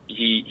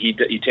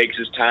he takes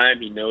his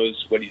time. He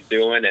knows what he's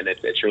doing, and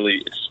it's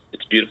really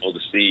beautiful to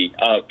see.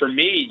 For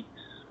me,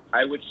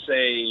 I would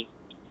say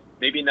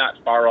maybe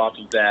not far off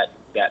of that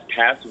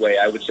pathway.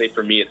 I would say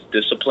for me, it's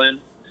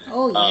discipline.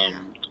 Oh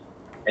yeah.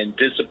 And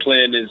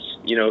discipline is,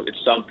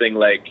 it's something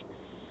like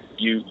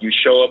you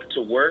show up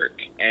to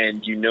work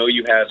and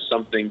you have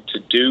something to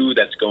do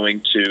that's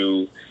going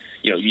to,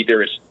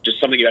 either it's just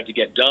something you have to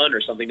get done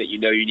or something that you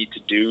need to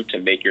do to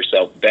make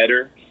yourself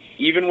better,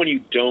 even when you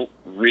don't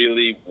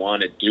really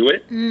want to do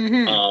it.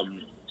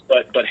 Mm-hmm.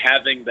 But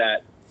having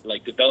that,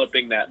 like,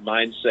 developing that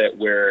mindset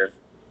where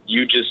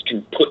you just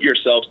can put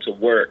yourself to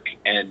work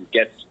and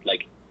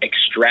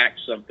extract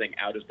something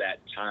out of that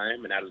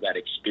time and out of that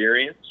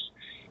experience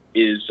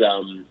is,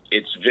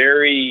 it's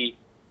very,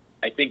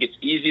 I think it's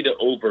easy to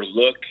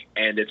overlook,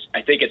 and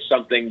I think it's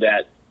something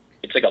that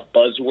it's like a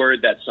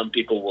buzzword that some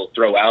people will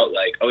throw out,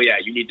 like, oh yeah,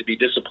 you need to be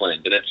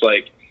disciplined. And it's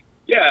like,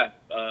 yeah,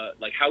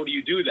 like, how do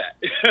you do that?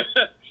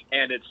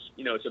 And it's,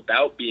 it's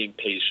about being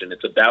patient.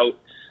 It's about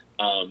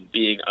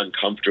being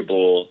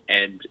uncomfortable.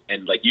 And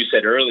like you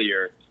said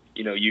earlier,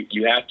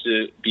 you have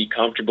to be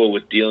comfortable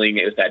with dealing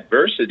with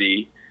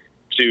adversity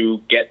to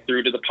get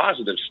through to the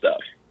positive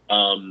stuff.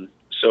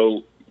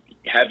 So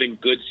having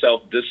good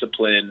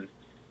self-discipline,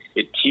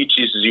 it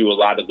teaches you a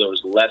lot of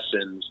those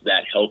lessons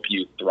that help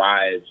you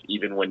thrive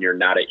even when you're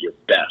not at your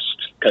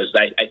best. Because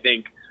I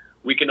think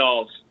we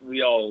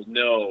all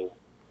know,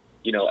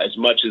 as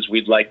much as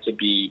we'd like to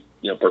be,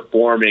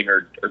 performing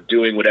or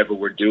doing whatever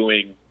we're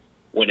doing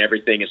when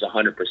everything is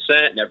 100%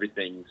 and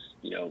everything's,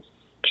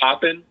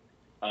 popping,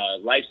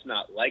 life's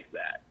not like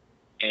that.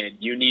 And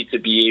you need to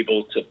be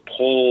able to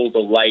pull the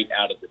light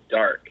out of the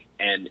dark,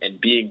 and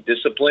being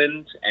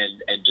disciplined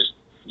and just,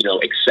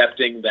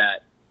 accepting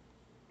that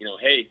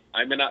hey,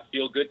 I may not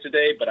feel good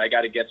today, but I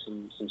got to get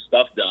some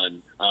stuff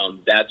done.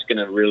 That's going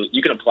to really,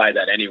 you can apply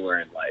that anywhere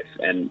in life.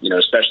 And,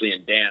 especially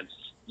in dance,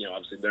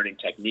 obviously learning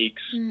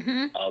techniques,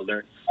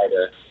 learning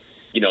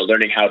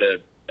how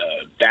to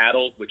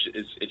battle, which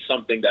is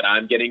something that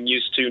I'm getting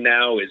used to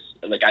now. Is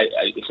like,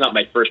 it's not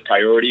my first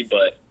priority,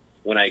 but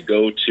when I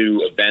go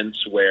to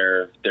events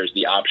where there's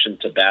the option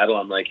to battle,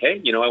 I'm like,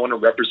 hey, I want to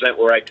represent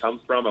where I come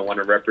from. I want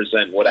to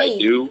represent what I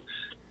do.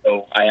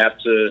 So I have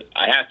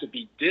to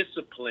be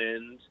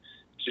disciplined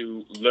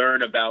to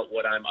learn about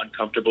what I'm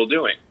uncomfortable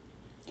doing.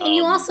 And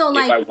you also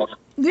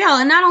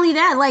and not only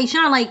that, like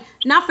Sean, like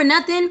not for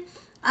nothing,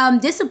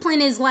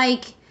 discipline is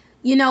like,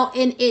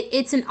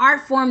 it's an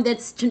art form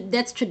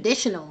that's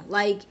traditional.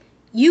 Like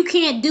you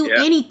can't do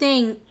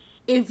anything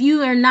if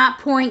you are not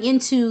pouring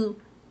into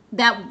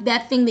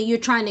that thing that you're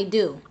trying to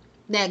do,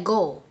 that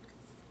goal.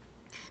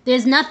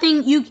 There's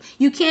nothing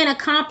you can't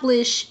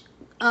accomplish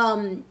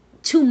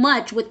too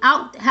much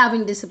without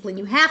having discipline.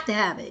 You have to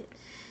have it.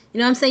 You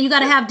know what I'm saying? You got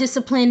to have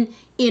discipline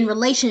in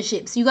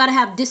relationships. You got to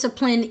have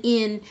discipline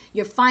in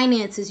your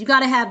finances. You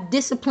got to have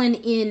discipline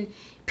in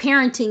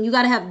parenting. You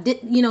got to have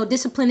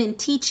discipline in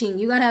teaching.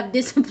 You got to have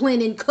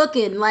discipline in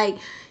cooking. Like,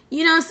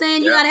 you know what I'm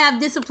saying? You got to have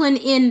discipline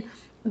in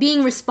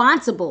being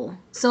responsible.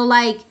 So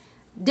like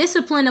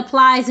discipline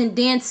applies in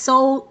dance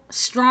so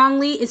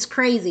strongly, it's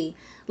crazy.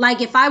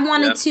 Like if I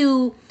wanted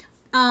to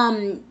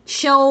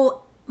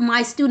show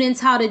my students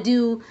how to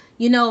do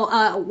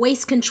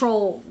waist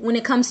control when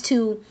it comes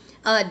to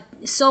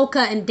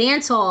soca and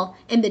dancehall,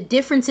 and the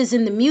differences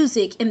in the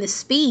music and the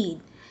speed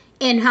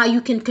and how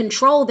you can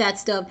control that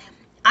stuff,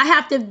 I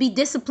have to be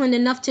disciplined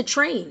enough to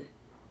train.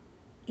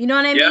 You know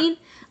what I mean?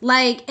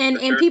 Like, and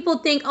people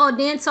think, oh,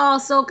 dancehall,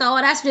 soca,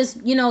 oh, that's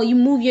just, you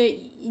move your,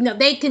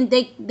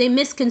 they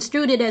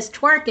misconstrued it as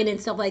twerking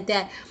and stuff like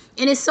that.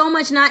 And it's so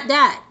much not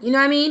that, you know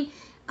what I mean?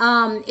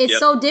 It's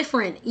so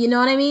different, you know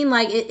what I mean?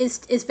 Like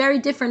it's very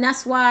different.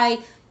 That's why,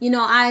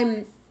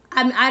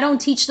 I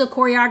don't teach the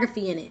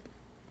choreography in it.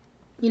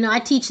 I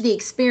teach the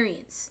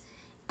experience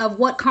of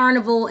what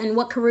carnival and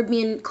what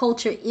Caribbean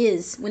culture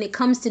is when it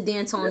comes to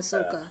dancehall and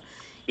soca.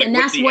 And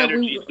that's what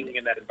we being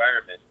in that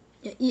environment.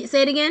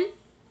 Say it again.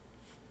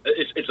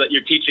 It's like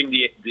you're teaching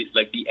the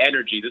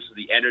energy. This is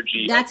the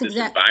energy of this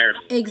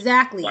environment.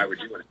 Exactly. Why we're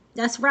doing it.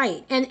 That's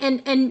right.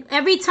 And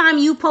every time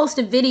you post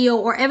a video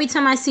or every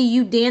time I see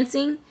you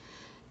dancing,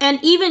 and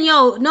even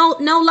no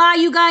lie,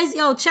 you guys,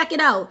 check it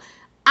out.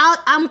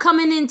 I'm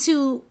coming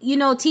into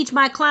teach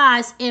my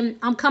class, and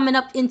I'm coming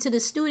up into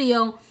the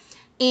studio,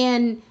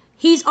 and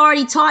he's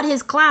already taught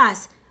his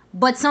class,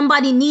 but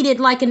somebody needed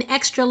like an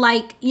extra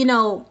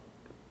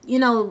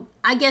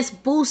I guess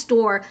boost,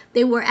 or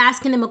they were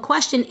asking him a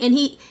question, and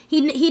he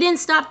didn't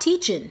stop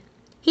teaching.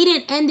 He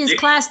didn't end his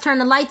class, turn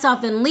the lights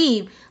off, and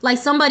leave. Like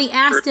somebody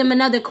asked him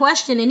another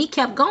question, and he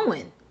kept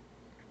going.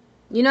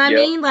 You know what I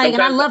mean? Like,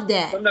 and I love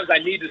that. Sometimes I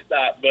need to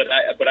stop, but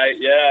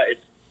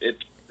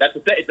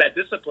it's that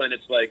discipline.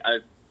 It's like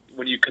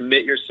when you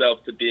commit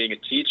yourself to being a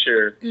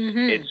teacher,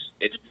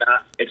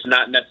 it's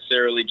not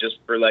necessarily just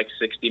for like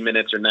 60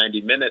 minutes or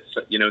 90 minutes.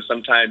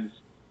 Sometimes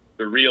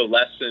the real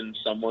lesson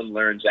someone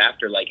learns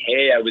after, like,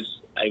 hey, I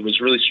was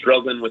really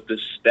struggling with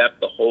this step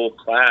the whole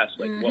class.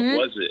 Like, what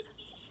was it?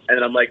 And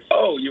then I'm like,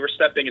 oh, you were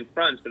stepping in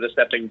front instead of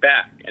stepping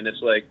back. And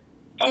it's like,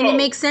 and it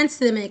makes sense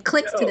to them, and it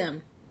clicks to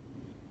them.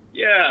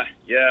 Yeah.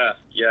 You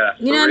know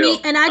what I mean?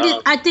 And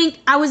I think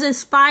I was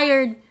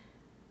inspired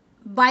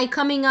by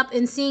coming up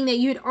and seeing that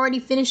you had already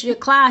finished your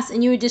class,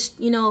 and you were just,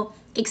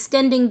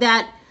 extending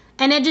that.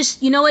 And it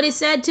just, what it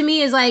said to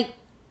me is like,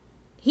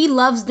 he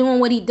loves doing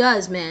what he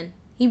does, man.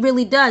 He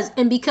really does.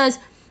 And because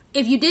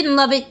if you didn't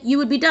love it, you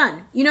would be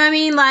done. You know what I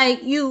mean?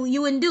 Like you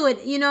wouldn't do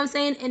it. You know what I'm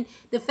saying? And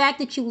the fact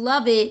that you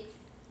love it,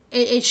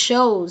 it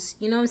shows.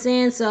 You know what I'm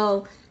saying?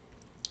 So,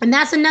 and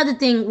that's another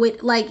thing with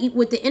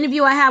the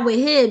interview I had with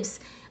Hibbs,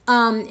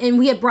 and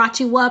we had brought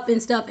you up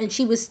and stuff, and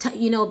she was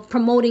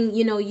promoting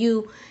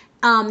you.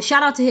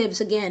 Shout out to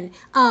Hibbs again.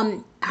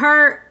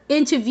 Her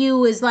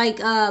interview is like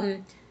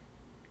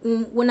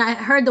when I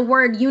heard the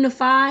word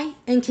unify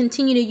and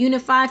continue to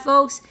unify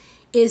folks,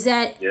 is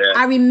that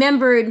I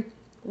remembered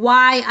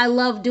why I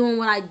love doing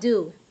what I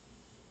do,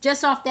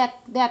 just off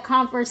that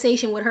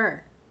conversation with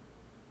her.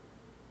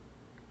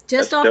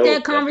 Just off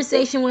that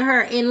conversation with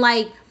her,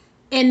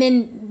 and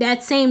then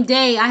that same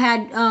day I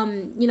had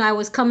I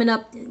was coming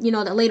up,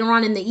 later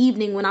on in the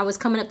evening when I was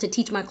coming up to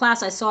teach my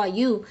class, I saw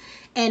you,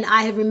 and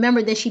I had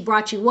remembered that she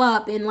brought you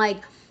up,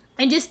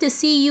 and just to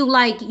see you,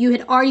 like, you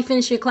had already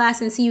finished your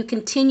class, and see you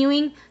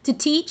continuing to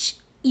teach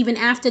even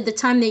after the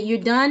time that you're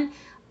done,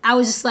 I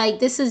was just like,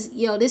 this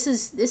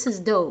is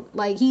dope.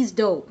 Like, he's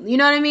dope. You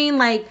know what I mean?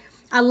 Like,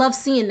 I love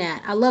seeing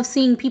that. I love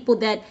seeing people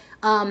that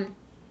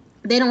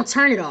they don't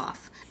turn it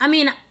off. I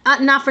mean,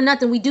 not for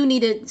nothing, we do need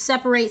to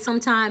separate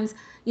sometimes,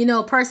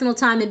 personal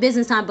time and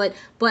business time, but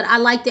I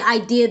like the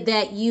idea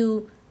that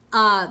you're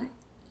not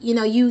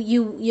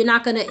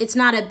gonna, it's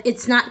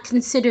not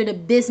considered a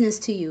business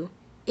to you.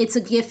 It's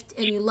a gift,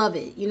 and you love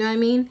it. You know what I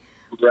mean?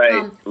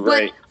 Right,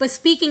 But right.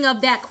 speaking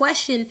of that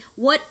question,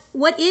 what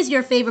is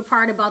your favorite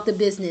part about the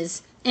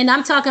business? And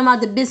I'm talking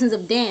about the business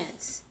of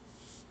dance.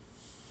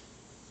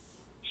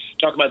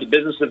 Talk about the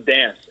business of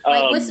dance.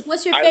 Like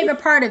what's your I would favorite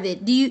part of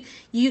it? Do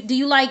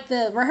you like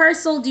the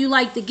rehearsal? Do you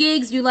like the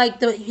gigs? Do you like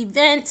the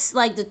events?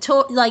 Like the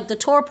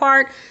tour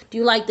part? Do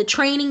you like the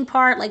training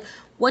part? Like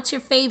what's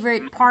your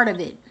favorite part of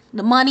it?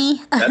 The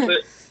money?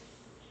 That's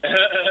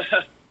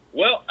it.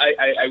 Well,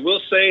 I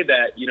will say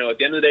that, at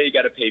the end of the day, you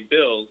got to pay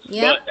bills.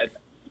 Yep. But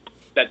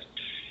that's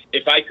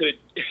if I could,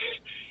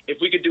 if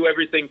we could do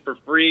everything for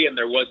free and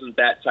there wasn't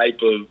that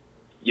type of,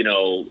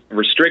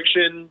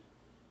 restriction,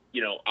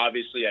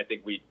 obviously I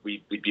think we'd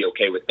be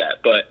okay with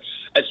that. But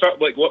as far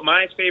like what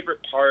my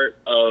favorite part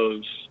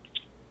of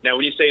now,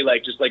 when you say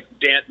like just like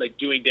dance, like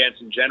doing dance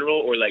in general,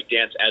 or like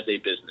dance as a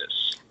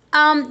business.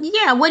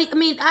 Yeah. What do you, I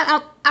mean?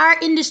 Our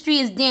industry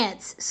is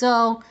dance.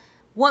 So,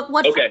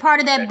 what Okay. part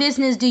of that Okay.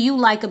 business do you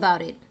like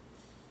about it?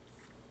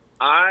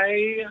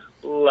 I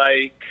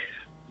like.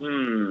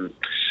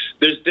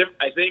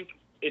 I think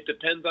it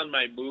depends on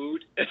my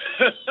mood.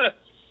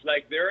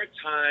 Like there are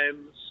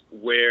times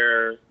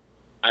where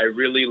I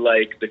really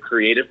like the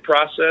creative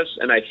process,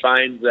 and I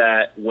find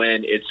that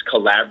when it's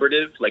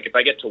collaborative, like if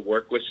I get to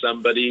work with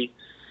somebody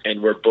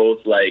and we're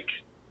both like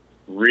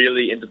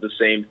really into the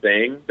same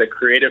thing, the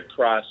creative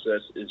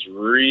process is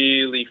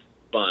really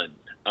fun.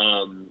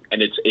 And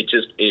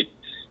it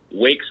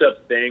wakes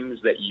up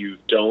things that you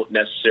don't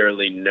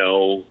necessarily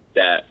know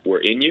that were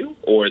in you,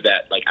 or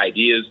that like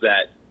ideas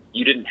that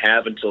you didn't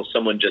have until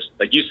someone just,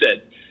 like you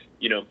said,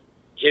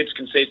 kids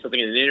can say something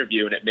in an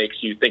interview and it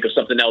makes you think of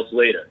something else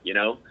later,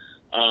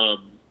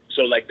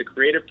 So like the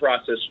creative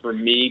process for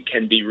me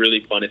can be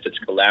really fun if it's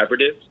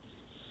collaborative.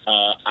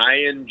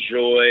 I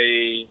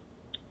enjoy,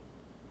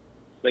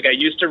 like I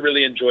used to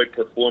really enjoy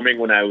performing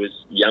when I was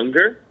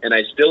younger, and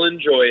I still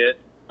enjoy it.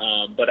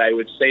 But I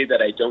would say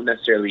that I don't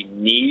necessarily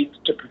need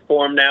to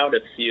perform now to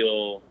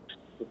feel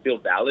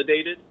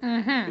validated,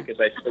 because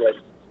I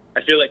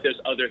feel like there's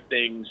other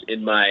things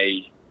in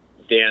my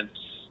dance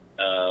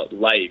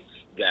life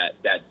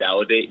that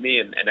validate me,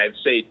 and I'd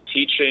say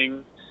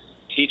teaching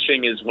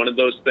is one of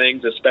those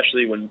things,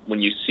 especially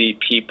when you see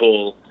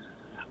people.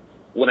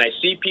 When I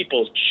see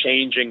people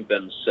changing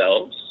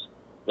themselves,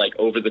 like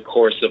over the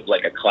course of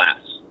like a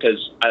class,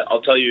 because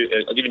I'll give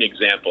you an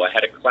example. I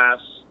had a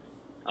class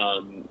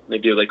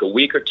maybe like a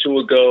week or two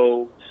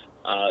ago.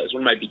 It was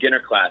one of my beginner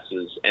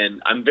classes,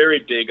 and I'm very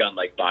big on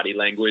like body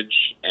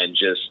language and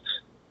just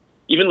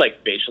even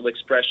like facial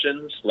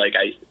expressions. Like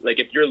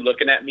if you're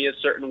looking at me a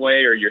certain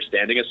way or you're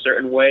standing a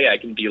certain way, I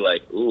can be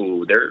like,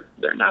 ooh, they're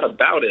not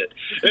about it.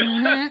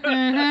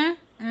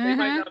 They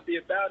might not be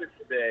about it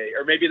today,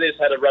 or maybe they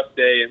just had a rough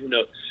day, and who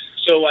knows.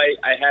 So I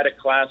had a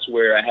class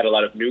where I had a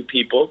lot of new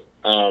people,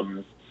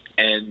 and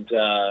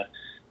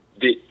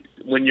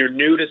when you're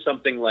new to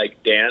something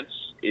like dance,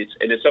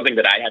 it's something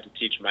that I had to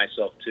teach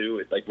myself too.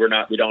 It's like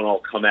we don't all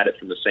come at it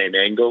from the same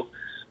angle,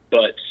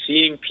 but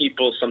seeing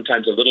people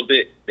sometimes a little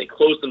bit, they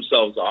close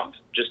themselves off,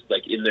 just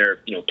like in their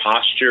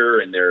posture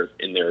and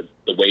the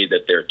way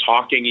that they're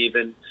talking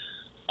even.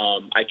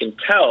 I can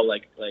tell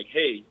like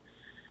hey,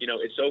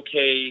 it's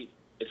okay.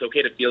 It's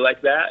okay to feel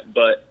like that,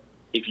 but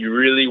if you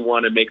really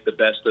want to make the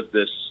best of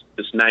this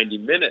 90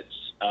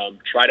 minutes,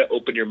 try to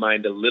open your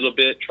mind a little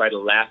bit. Try to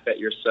laugh at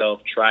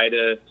yourself. Try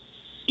to,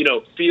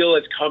 feel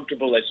as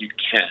comfortable as you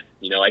can.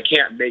 I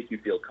can't make you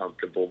feel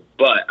comfortable,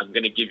 but I'm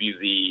going to give you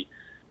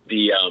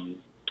the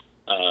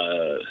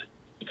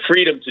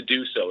freedom to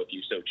do so if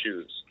you so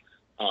choose.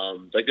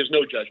 Like there's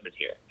no judgment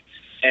here.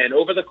 And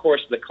over the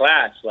course of the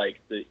class, I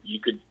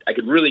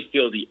could really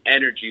feel the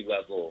energy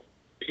level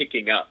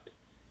picking up.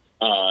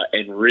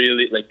 And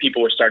really, like,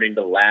 people were starting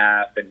to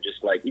laugh, and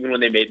just like, even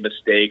when they made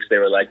mistakes, they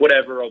were like,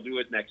 whatever, I'll do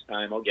it next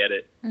time, I'll get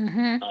it.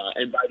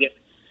 And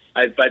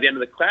by the end of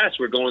the class,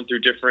 we're going through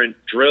different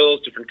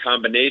drills, different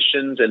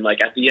combinations, and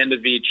like at the end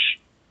of each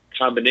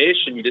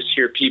combination, you just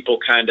hear people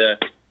kind of,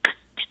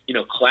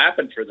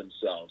 clapping for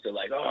themselves. They're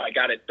like, oh, I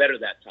got it better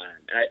that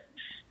time.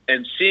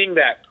 And seeing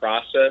that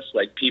process,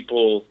 like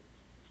people,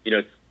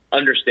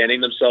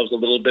 understanding themselves a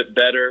little bit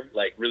better,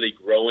 like really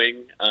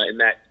growing in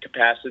that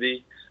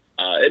capacity.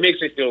 It makes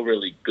me feel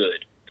really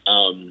good.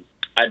 I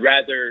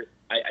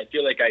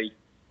feel like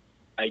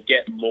I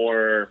get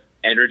more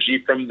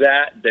energy from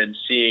that than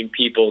seeing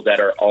people that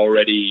are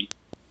already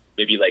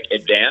maybe like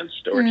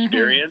advanced or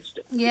experienced.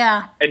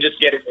 Yeah. And just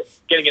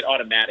getting it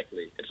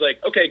automatically. It's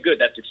like, okay, good,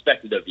 that's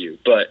expected of you.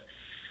 But,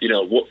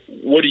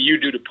 what do you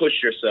do to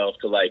push yourself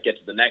to like get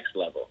to the next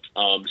level?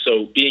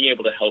 So being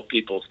able to help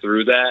people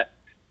through that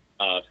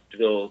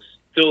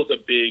feels a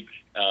big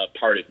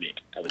part of me,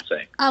 I would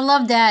say. I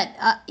love that.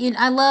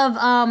 I love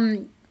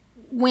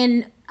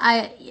when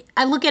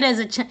I look at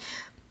it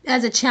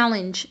as a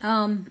challenge.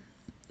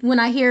 When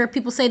I hear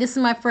people say this is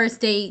my first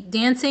day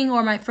dancing,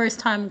 or my first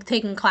time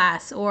taking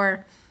class,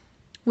 or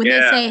when they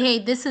say, hey,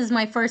 this is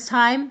my first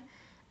time,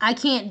 I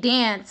can't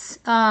dance,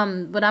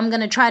 but I'm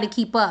gonna try to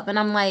keep up. And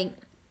I'm like,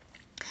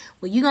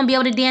 well, you're gonna be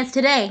able to dance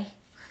today.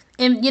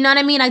 And you know what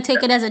I mean? I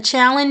take it as a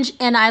challenge,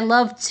 and I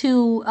love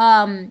to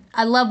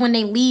I love when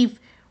they leave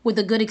with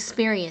a good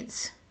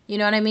experience. You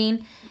know what I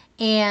mean?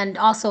 And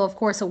also, of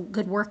course, a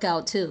good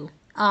workout too.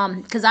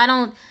 Because I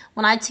don't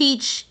when I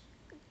teach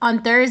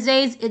on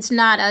Thursdays, it's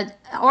not a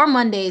or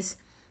Mondays.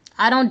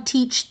 I don't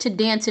teach to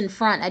dance in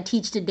front. I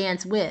teach to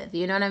dance with.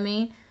 You know what I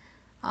mean?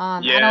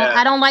 Yeah.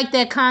 I don't like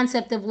that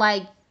concept of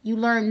like you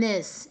learn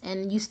this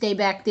and you stay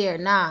back there.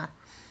 Nah,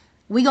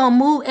 we gonna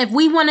move. If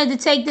we wanted to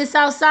take this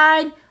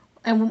outside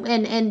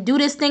and do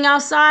this thing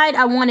outside,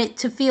 I want it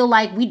to feel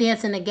like we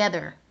dancing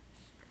together.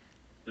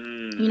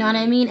 You know what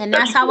I mean? And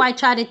that's how I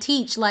try to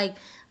teach. Like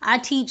I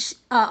teach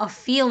a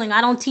feeling.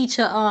 I don't teach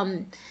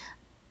a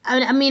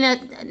I mean,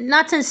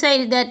 not to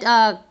say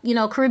that you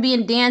know,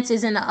 Caribbean dance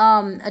isn't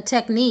a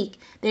technique.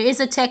 There is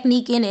a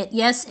technique in it,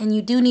 yes, and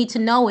you do need to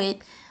know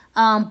it.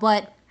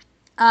 But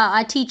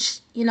I teach,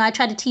 you know, I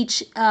try to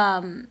teach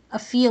a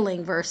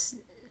feeling versus,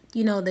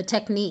 you know, the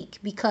technique,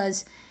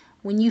 because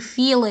when you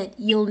feel it,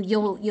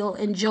 you'll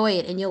enjoy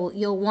it, and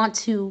you'll want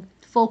to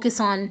focus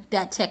on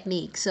that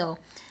technique. So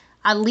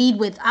I lead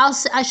with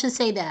I should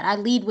say that I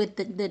lead with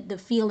the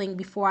feeling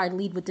before I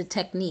lead with the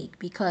technique,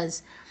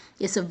 because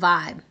it's a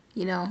vibe,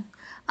 you know.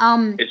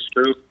 It's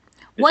true.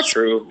 It's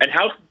true. And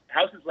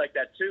houses like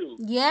that too.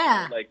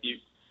 Yeah. You know, like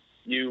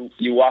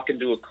you walk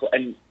into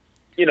and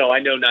you know, I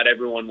know not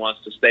everyone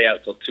wants to stay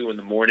out till 2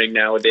 a.m.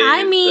 nowadays.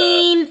 I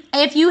mean,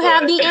 if you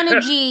have the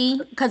energy,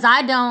 because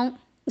I don't.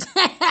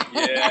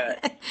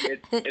 Yeah,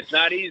 it's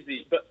not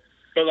easy, but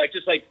like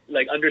just like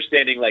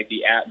understanding like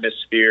the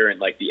atmosphere and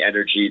like the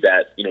energy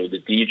that, you know, the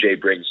DJ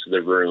brings to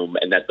the room,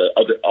 and that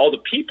all the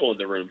people in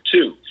the room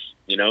too.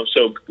 You know,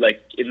 so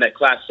like in that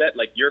class set,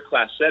 like your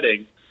class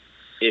setting,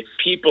 if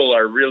people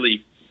are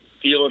really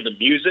feeling the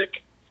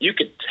music, you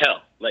could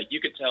tell. Like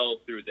you could tell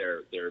through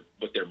their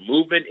what their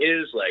movement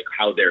is, like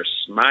how they're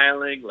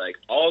smiling, like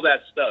all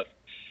that stuff.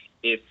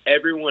 If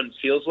everyone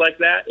feels like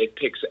that, it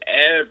picks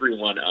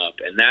everyone up,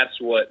 and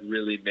that's what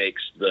really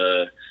makes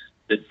the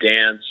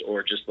dance,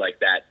 or just like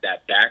that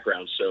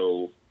background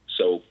so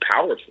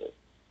powerful,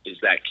 is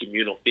that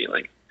communal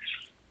feeling.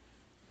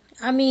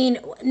 I mean,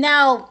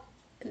 now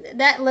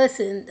that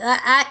listen,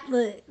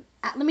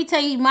 let me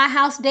tell you my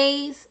house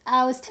days.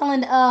 I was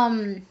telling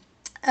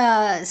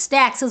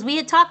Stacks, because we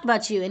had talked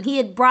about you, and he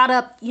had brought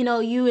up, you know,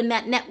 you and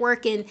that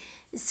network, and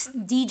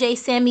DJ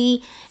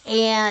Semi,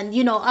 and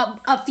you know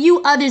a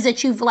few others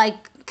that you've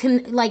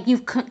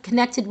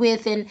connected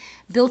with and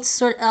built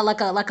sort of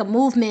like a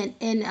movement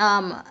and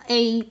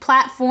a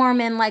platform,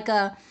 and like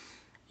a,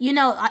 you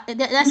know,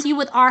 that's you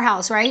with our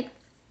house, right?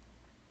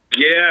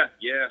 Yeah.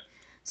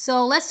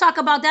 So let's talk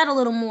about that a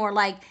little more.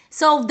 Like,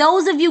 so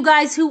those of you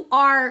guys who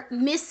are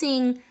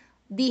missing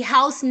the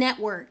house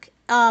network,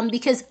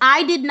 because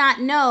I did not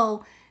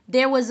know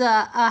there was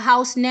a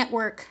house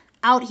network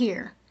out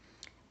here.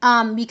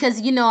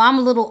 Because, you know, I'm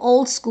a little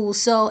old school.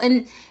 So,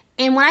 and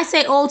when I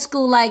say old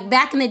school, like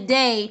back in the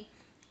day,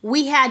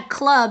 we had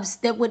clubs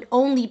that would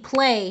only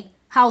play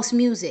house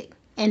music,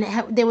 and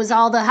there was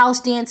all the house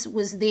dance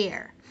was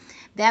there.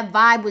 That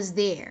vibe was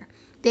there.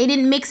 They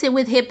didn't mix it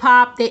with hip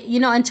hop. That, you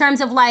know, in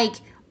terms of like,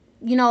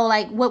 you know,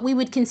 like what we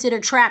would consider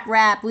trap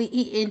rap,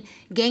 in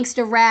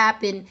gangster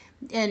rap, and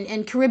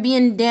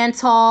Caribbean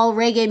dancehall,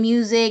 reggae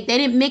music. They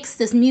didn't mix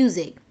this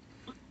music.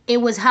 It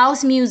was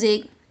house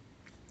music,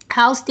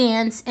 house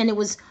dance, and it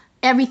was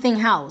everything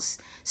house.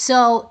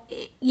 So,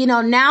 you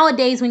know,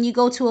 nowadays when you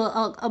go to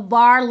a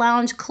bar,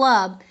 lounge,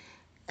 club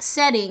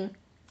setting,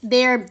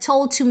 they're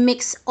told to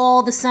mix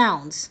all the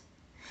sounds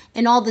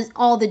and all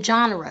the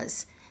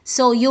genres.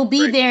 So you'll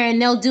be there,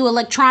 and they'll do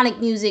electronic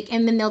music,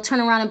 and then they'll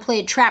turn around and play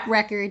a trap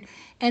record,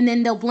 and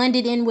then they'll blend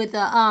it in with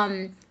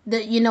a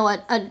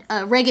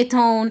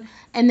reggaeton,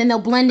 and then they'll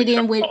blend it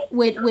in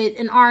with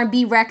an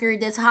R&B record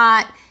that's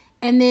hot,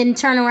 and then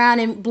turn around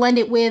and blend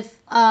it with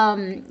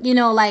you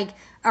know, like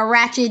a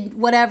ratchet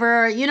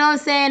whatever, you know what I'm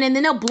saying? And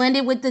then they'll blend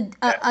it with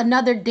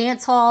another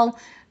dance hall,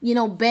 you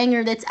know,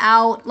 banger that's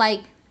out.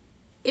 Like,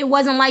 it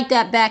wasn't like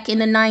that back in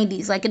the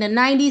 90s. Like in the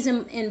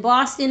 90s in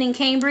Boston and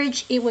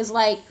Cambridge, it was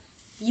like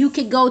you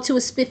could go to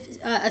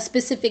a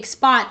specific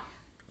spot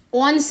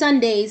on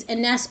Sundays,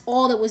 and that's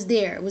all that was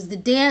there. It was the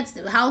dance,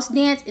 the house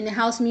dance, and the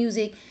house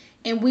music,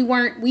 and we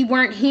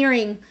weren't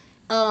hearing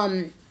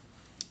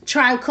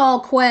Tribe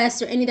Called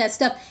Quest or any of that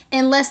stuff,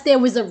 unless there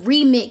was a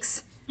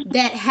remix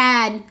that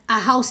had a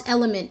house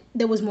element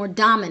that was more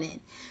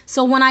dominant.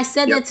 So when I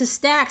said that to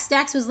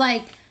Stacks was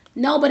like,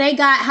 no, but they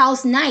got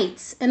house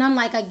nights. And I'm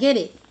like, I get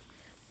it.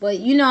 But,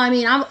 you know, I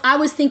mean, I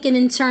was thinking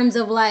in terms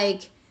of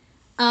like,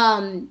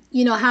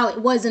 you know, how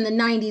it was in the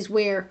 90s,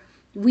 where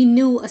we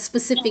knew a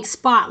specific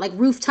spot. Like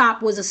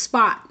Rooftop was a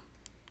spot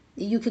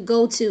that you could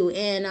go to.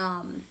 And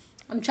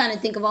I'm trying to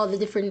think of all the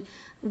different,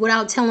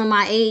 without telling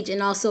my age,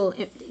 and also,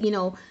 you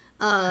know,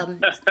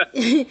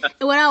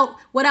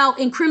 without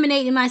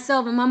incriminating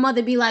myself, and my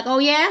mother be like, oh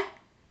yeah,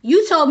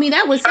 you told me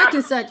that was such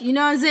and such, you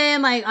know what I'm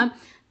saying? Like,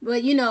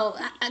 but you know,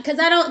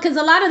 because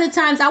a lot of the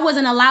times I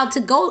wasn't allowed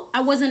to go,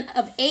 I wasn't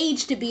of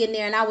age to be in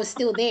there, and I was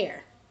still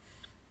there.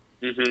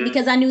 Mm-hmm.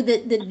 because I knew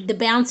the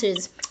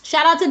bouncers.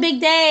 Shout out to Big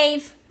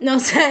Dave. No,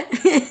 sir.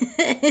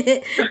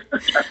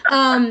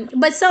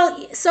 But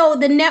so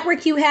the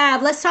network you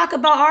have. Let's talk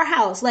about our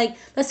house. Like,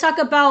 let's talk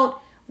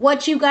about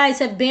what you guys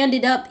have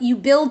banded up. You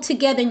build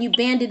together and you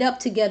banded up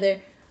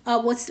together.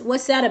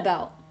 What's that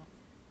about?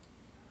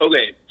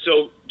 Okay,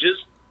 so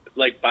just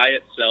like by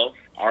itself,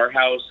 our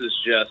house is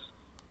just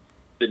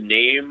the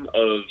name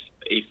of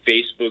a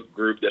Facebook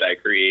group that I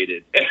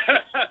created.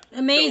 So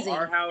Amazing.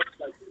 our house,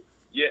 like,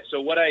 yeah.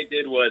 So what I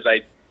did was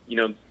like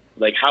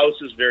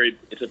house is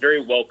it's a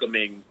very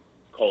welcoming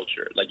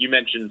culture. Like you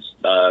mentioned,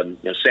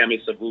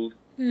 Sammy Savu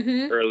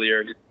Mm-hmm.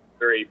 earlier, he's a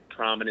very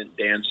prominent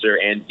dancer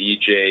and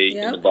DJ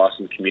in the Yep.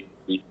 Boston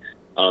community.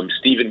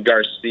 Steven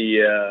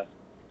Garcia,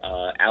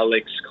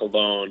 Alex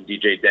Colon,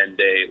 DJ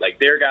Dende, like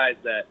they're guys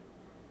that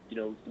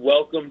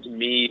welcomed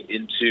me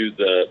into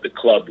the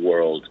club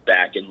world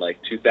back in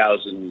like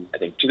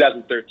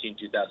 2013,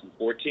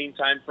 2014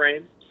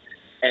 timeframe.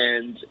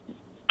 And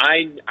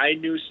I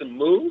knew some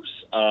moves.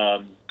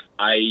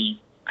 I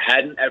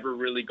hadn't ever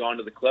really gone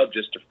to the club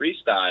just to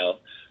freestyle,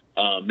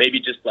 maybe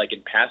just like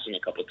in passing a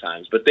couple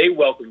times, but they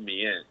welcomed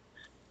me in.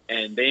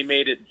 And they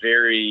made it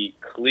very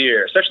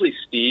clear, especially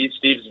Steve.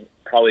 Steve's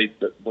probably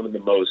one of the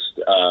most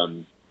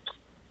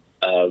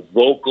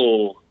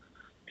vocal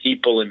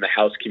people in the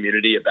house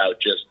community about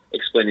just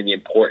explaining the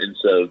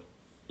importance of,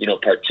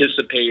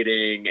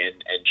 participating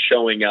and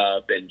showing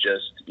up and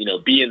just,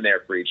 being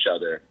there for each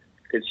other.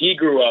 Because he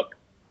grew up,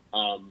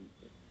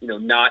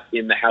 not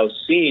in the house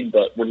scene,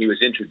 but when he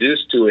was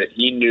introduced to it,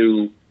 he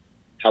knew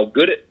how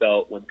good it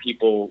felt when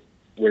people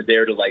were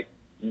there to like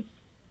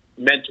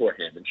mentor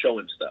him and show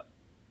him stuff.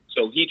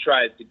 So he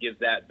tries to give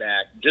that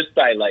back just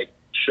by like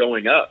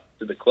showing up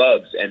to the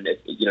clubs. And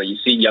you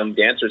see young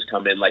dancers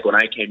come in. Like when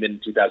I came in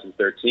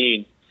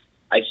 2013,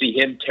 I see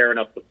him tearing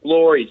up the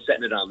floor. He's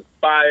setting it on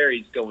fire.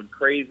 He's going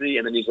crazy.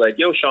 And then he's like,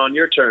 "Yo, Sean,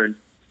 your turn."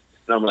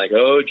 And I'm like,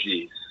 "Oh,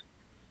 geez."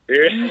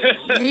 There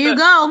you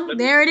go.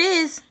 There it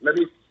is.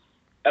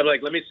 I'm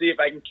like, let me see if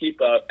I can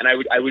keep up. And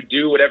I would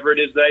do whatever it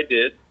is that I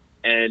did.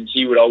 And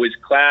he would always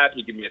clap.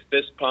 He'd give me a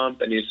fist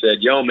pump. And he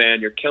said, "Yo,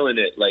 man, you're killing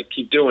it. Like,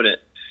 keep doing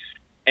it."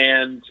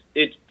 And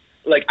it's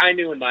like, I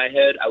knew in my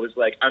head, I was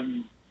like,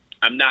 I'm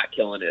not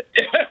killing it.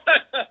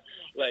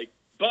 Like,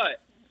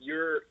 but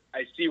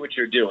I see what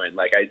you're doing.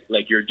 Like,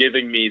 you're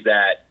giving me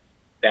that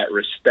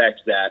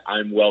respect that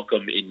I'm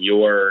welcome in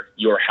your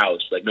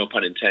house. Like, no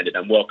pun intended.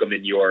 I'm welcome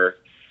in your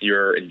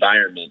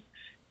environment.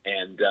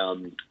 And,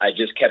 I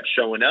just kept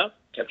showing up.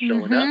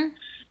 Mm-hmm.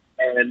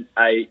 And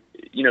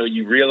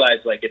you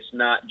realize like, it's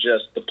not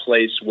just the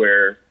place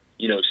where,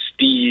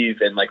 Steve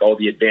and like all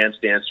the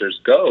advanced dancers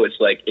go. It's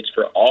like, it's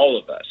for all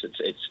of us.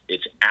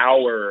 It's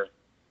our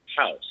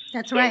house.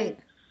 That's right.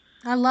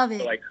 I love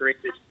it. So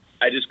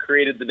I just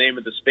created the name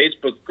of this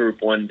Facebook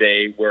group one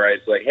day where I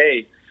was like,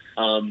 hey,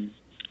 I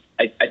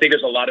think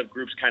there's a lot of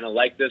groups kind of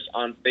like this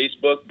on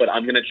Facebook, but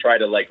I'm going to try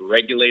to like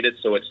regulate it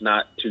so it's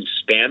not too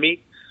spammy.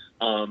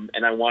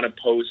 And I want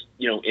to post,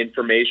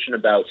 information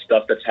about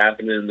stuff that's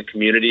happening in the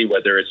community,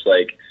 whether it's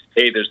like,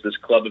 hey, there's this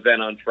club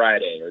event on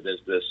Friday, or there's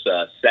this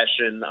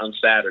session on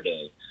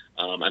Saturday.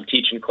 I'm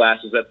teaching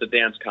classes at the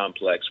dance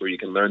complex where you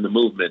can learn the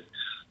movement,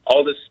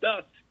 all this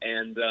stuff.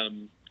 And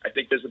I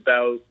think there's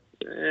about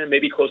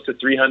maybe close to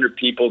 300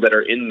 people that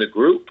are in the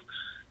group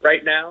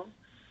right now.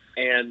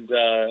 And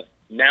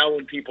now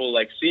when people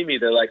like see me,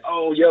 they're like,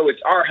 "Oh, yo,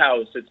 it's our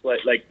house." It's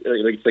like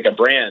it's like a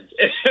brand.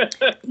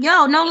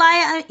 Yo, no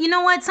lie. You know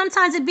what?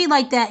 Sometimes it be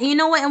like that. You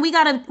know what? And we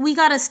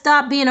gotta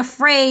stop being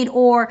afraid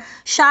or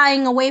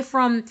shying away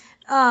from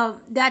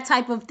that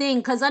type of thing.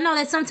 Because I know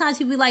that sometimes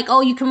people be like,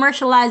 "Oh, you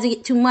commercialize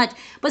it too much."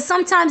 But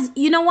sometimes,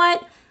 you know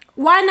what?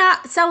 Why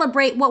not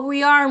celebrate what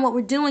we are and what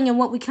we're doing and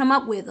what we come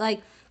up with?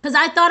 Like, because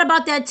I thought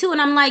about that too,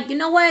 and I'm like, you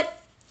know what?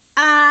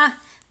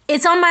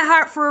 It's on my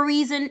heart for a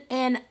reason,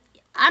 and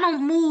I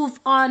don't move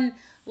on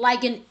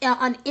like an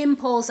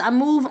impulse. I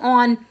move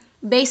on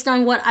based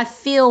on what I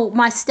feel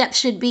my steps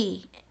should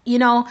be,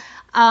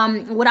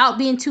 without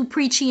being too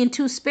preachy and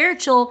too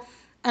spiritual.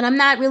 And I'm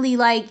not really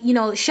like,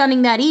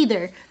 shunning that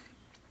either.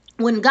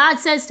 When God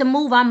says to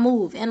move, I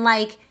move. And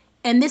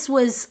this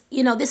was,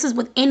 this is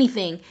with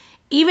anything,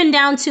 even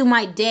down to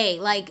my day.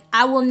 Like,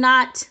 I will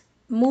not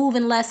move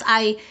unless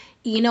I,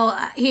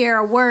 hear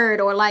a word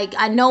or like,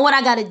 I know what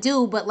I got to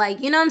do, but like,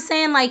 you know what I'm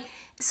saying? Like,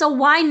 so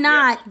why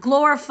not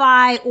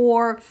glorify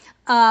or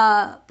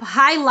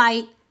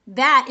highlight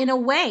that in a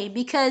way?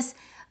 Because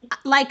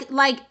like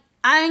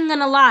I ain't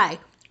gonna lie.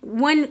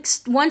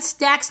 Once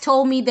Stax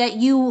told me that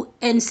you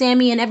and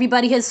Sammy and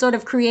everybody has sort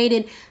of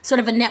created sort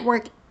of a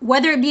network,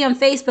 whether it be on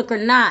Facebook or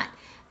not,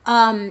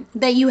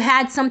 that you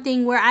had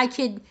something where I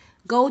could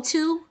go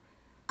to,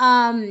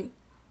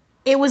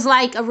 it was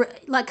like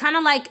kind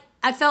of like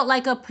I felt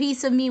like a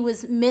piece of me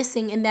was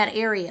missing in that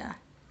area.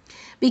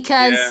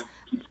 Because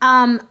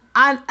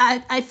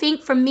I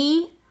think for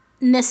me,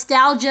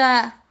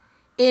 nostalgia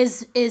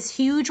is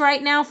huge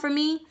right now for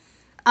me.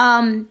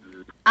 A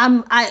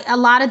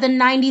lot of the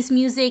 '90s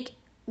music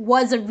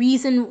was a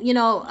reason,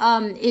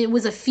 it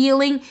was a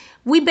feeling,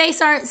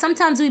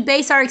 sometimes we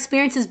base our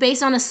experiences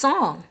based on a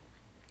song.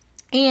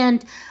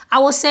 And I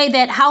will say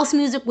that house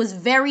music was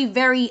very,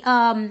 very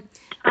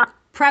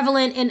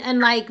prevalent and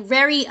like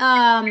very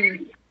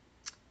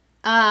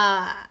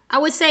I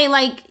would say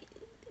like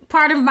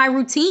part of my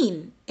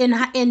routine in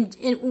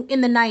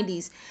the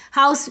 90s.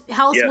 House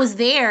Yeah. was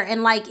there,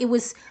 and like it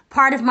was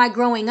part of my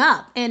growing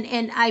up,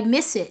 and I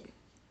miss it.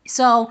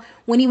 So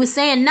when he was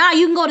saying, "Nah,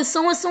 you can go to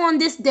so and so on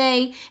this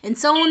day, and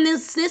so on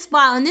this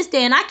spot on this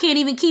day," and I can't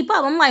even keep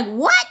up, I'm like,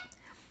 what?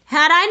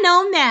 Had I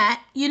known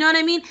that, you know what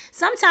I mean?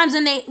 Sometimes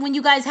when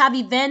you guys have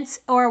events,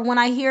 or when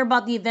I hear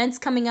about the events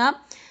coming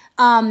up,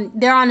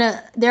 they're on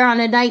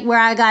a night where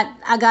I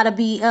gotta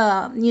be,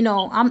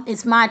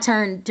 it's my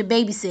turn to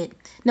babysit.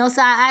 No,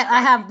 so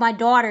I have my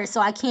daughter, so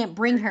I can't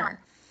bring her.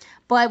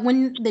 But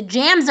when the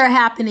jams are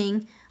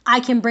happening, I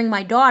can bring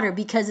my daughter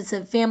because it's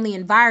a family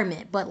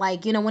environment. But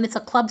like, when it's a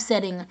club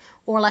setting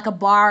or like a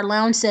bar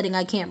lounge setting,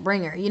 I can't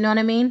bring her. You know what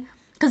I mean?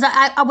 Because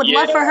I would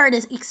love for Yeah. her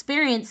to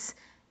experience,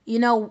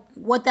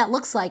 what that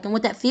looks like and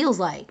what that feels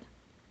like.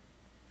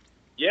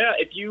 Yeah,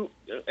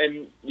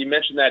 and you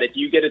mentioned that if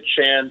you get a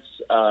chance,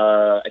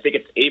 I think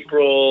it's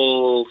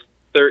April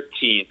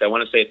 13th. I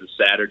want to say it's a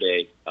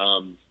Saturday.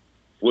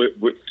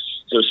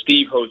 So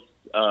Steve hosts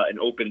an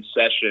open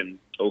session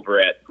over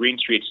at Green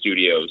Street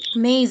Studios.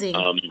 Amazing.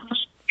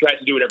 Tries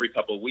to do it every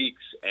couple of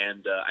weeks,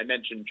 and I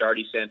mentioned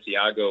Jardy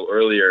Santiago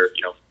earlier.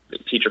 The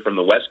teacher from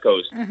the West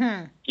Coast.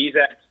 Mm-hmm. He's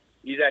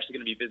actually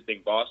going to be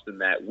visiting Boston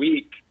that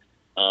week.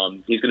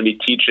 He's going to be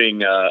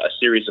teaching a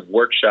series of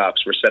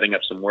workshops. We're setting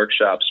up some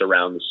workshops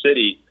around the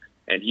city,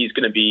 and he's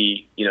going to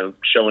be,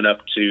 showing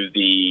up to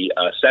the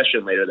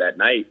session later that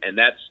night. And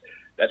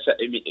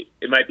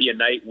it might be a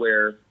night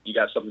where you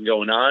got something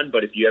going on,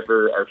 but if you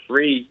ever are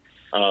free,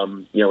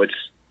 it's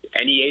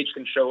any age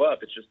can show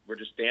up. We're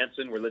just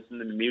dancing, we're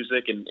listening to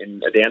music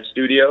in a dance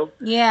studio.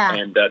 Yeah.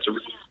 And it's a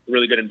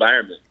really good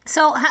environment.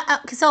 So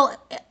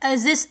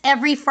is this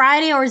every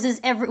Friday, or is this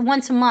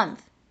once a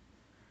month?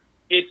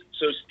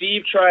 So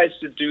Steve tries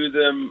to do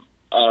them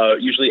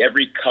usually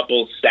every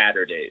couple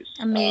Saturdays.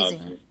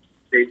 Amazing.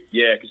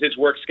 Because his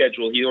work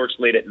schedule, he works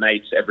late at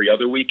nights every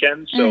other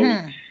weekend, so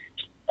he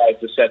tries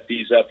to set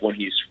these up when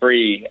he's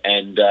free,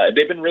 and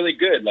they've been really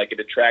good. Like, it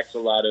attracts a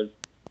lot of,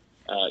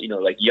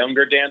 like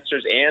younger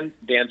dancers and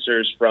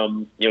dancers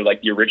from,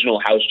 like the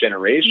original house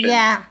generation.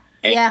 Yeah,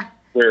 and yeah.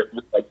 We're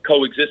like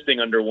coexisting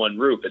under one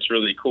roof. It's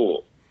really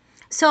cool.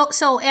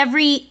 So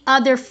every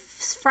other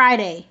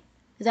Friday,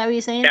 is that what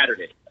you're saying?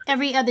 Saturday.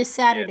 Every other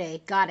Saturday.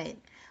 Yeah. Got it.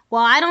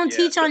 Well, I don't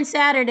teach on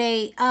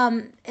Saturday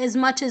as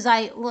much as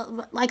I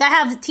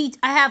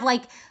have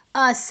like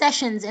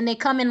sessions, and they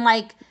come in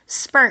like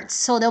spurts.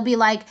 So there'll be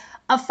like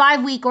a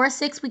 5-week or a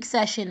 6-week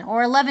session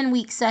or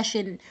 11-week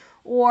session,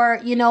 or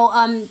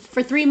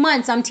for 3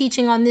 months I'm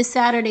teaching on this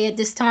Saturday at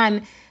this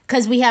time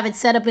because we have it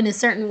set up in a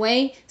certain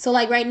way. So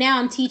like right now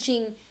I'm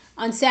teaching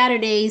on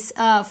Saturdays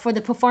for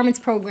the performance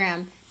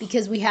program,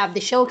 because we have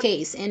the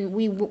showcase, and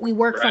we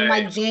work from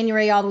like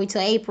January all the way to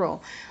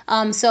April.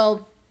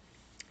 So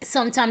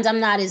sometimes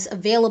I'm not as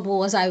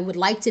available as I would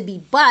like to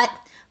be, but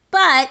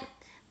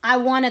I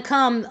want to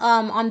come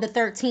on the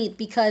 13th,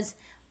 because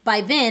by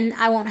then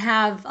I won't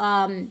have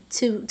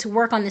to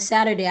work on the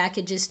Saturday. I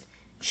could just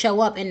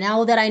show up, and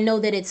now that I know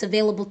that it's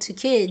available to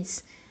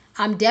kids,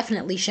 I'm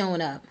definitely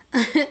showing up.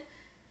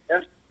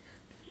 Yeah.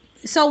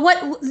 So what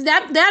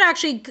that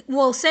actually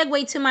will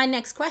segue to my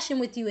next question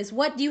with you is,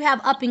 what do you have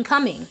up and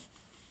coming?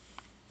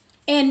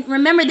 And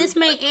remember, this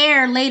may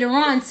air later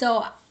on,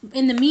 so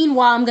in the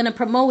meanwhile, I'm gonna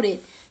promote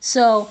it.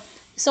 So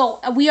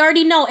we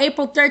already know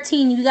April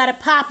 13th, you got it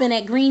popping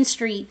at Green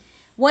Street.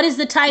 What is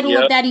the title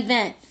of that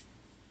event?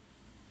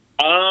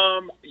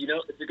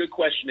 It's a good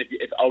question.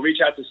 If I'll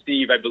reach out to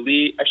Steve, I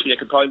believe. Actually, I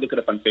could probably look it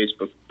up on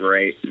Facebook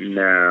right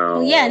now.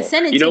 Oh, yeah, and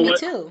send it to me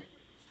too.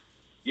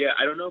 Yeah,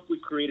 I don't know if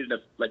we've created an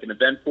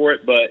event for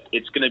it, but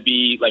it's going to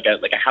be like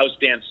a house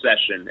dance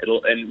session.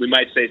 And we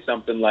might say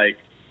something like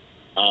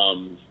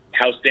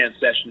house dance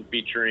session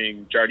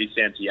featuring Jardy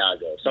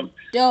Santiago.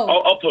 Dope.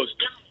 I'll post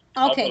it.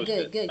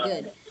 Okay,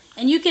 good.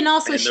 And you can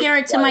also share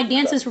it to my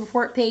Dancers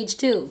Report page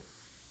too.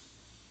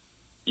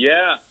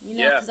 Yeah,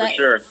 for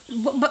sure.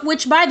 But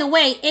which, by the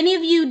way, any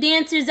of you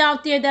dancers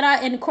out there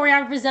and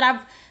choreographers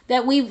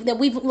that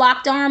we've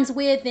locked arms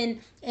with,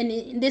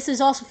 and this is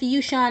also for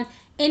you, Sean.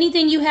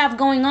 Anything you have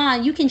going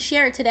on, you can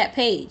share it to that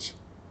page.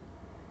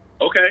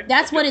 Okay.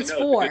 That's what it's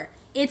for.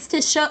 It's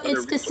to show.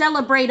 It's to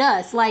celebrate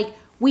us. Like,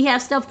 we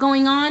have stuff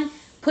going on.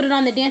 Put it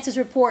on the Dancers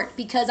Report,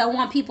 because I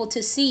want people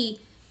to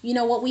see,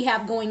 what we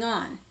have going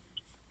on.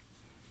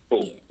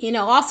 Cool.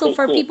 Also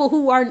for people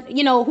who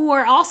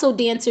are also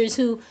dancers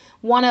who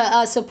want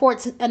to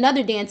support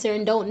another dancer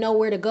and don't know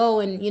where to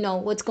go, and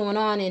what's going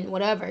on and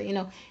whatever.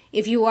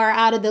 If you are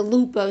out of the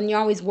loop and you're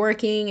always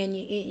working and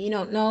you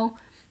don't know.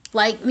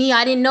 Like me,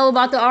 I didn't know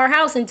about the Our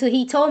House until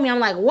he told me. I'm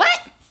like, what?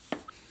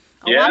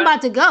 Yeah. I'm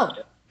about to go.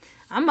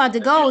 I'm about to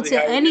go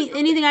to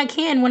anything I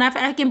can. When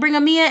I can bring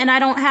Amia, and I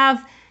don't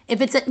have, if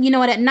it's at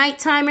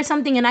nighttime or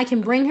something, and I can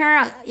bring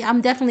her,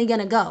 I'm definitely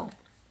gonna go.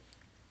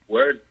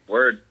 Word.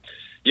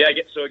 Yeah, I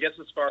guess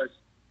as far as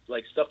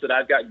like stuff that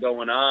I've got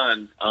going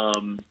on,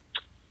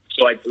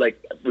 so I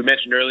like we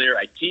mentioned earlier,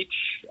 I teach.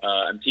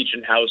 I'm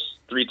teaching house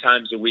 3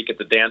 times a week at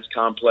the dance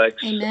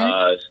complex.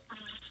 Amen.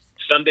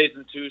 Sundays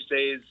and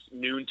Tuesdays,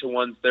 noon to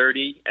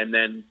 1:30, and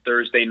then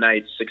Thursday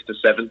nights 6 to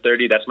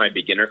 7:30. That's my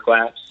beginner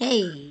class.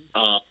 Hey.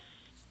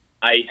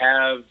 I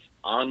have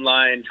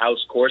online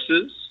house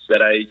courses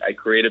that I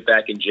created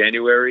back in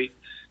January.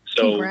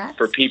 So Congrats.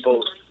 for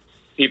people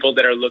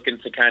that are looking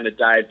to kind of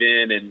dive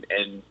in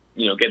and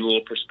you know, get a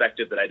little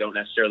perspective that I don't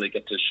necessarily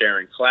get to share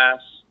in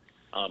class,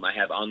 I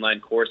have online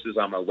courses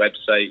on my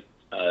website,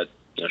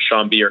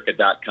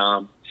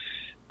 SeanBJERKE.com.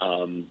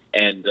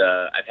 And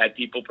I've had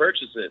people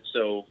purchase it.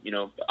 So, you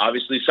know,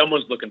 obviously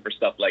someone's looking for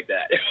stuff like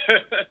that.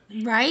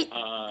 Right.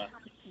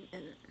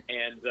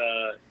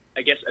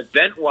 I guess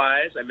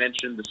event-wise, I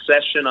mentioned the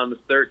session on the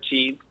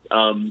 13th.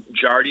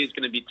 Jardy is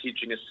going to be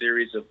teaching a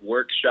series of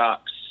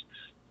workshops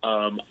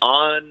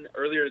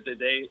earlier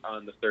today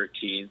on the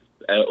 13th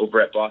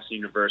over at Boston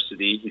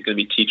University. He's going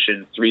to be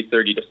teaching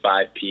 3:30 to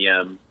 5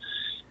 p.m.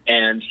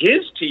 And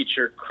his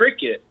teacher,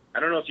 Cricket, I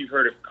don't know if you've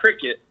heard of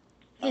Cricket.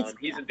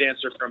 He's a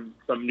dancer from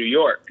New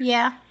York.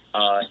 Yeah.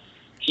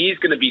 He's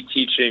going to be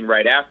teaching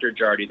right after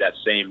Jardy that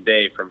same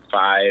day from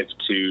 5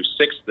 to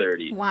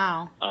 6:30.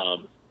 Wow.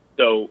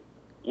 So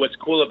what's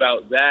cool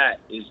about that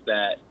is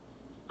that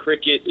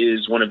Cricket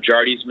is one of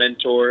Jardy's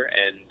mentors,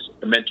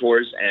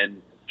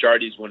 and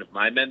Jardy's one of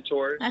my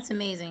mentors. That's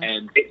amazing.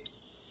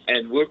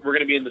 And we're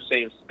going to be in the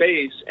same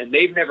space, and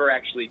they've never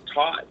actually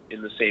taught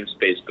in the same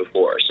space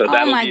before. So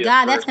oh my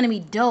God, that's going to be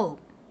dope.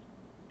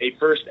 A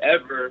first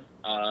ever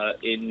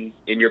in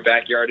your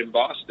backyard in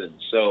Boston.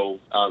 So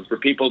for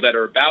people that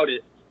are about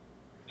it,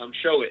 come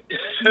show it.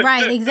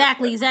 Right,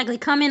 exactly.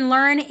 Come and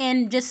learn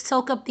and just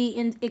soak up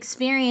the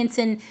experience,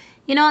 and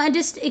you know, and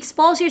just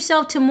expose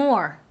yourself to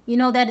more. You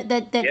know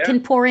that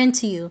can pour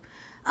into you.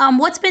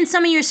 What's been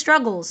some of your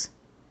struggles?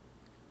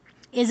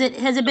 Has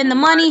it been the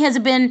money? Has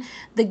it been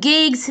the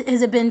gigs?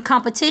 Has it been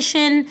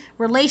competition,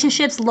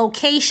 relationships,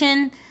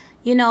 location?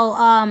 You know,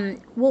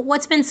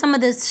 what's been some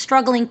of the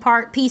struggling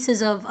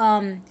pieces of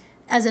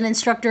as an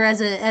instructor,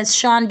 as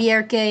Sean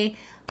BJERKE,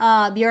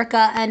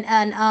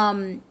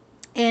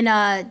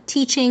 and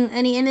teaching?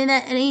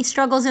 Any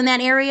struggles in that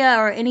area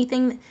or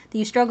anything that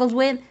you struggled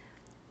with?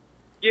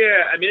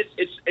 Yeah, I mean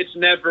it's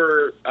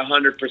never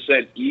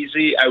 100%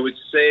 easy. I would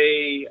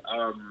say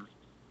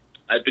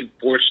I've been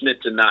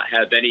fortunate to not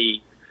have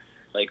any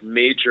like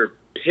major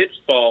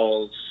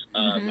pitfalls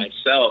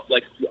myself.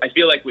 Like I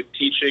feel like with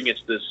teaching,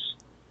 it's this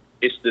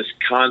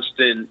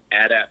constant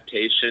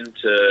adaptation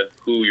to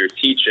who you're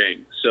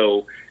teaching.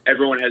 So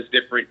everyone has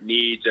different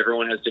needs,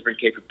 everyone has different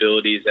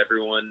capabilities,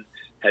 everyone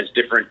has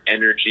different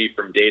energy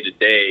from day to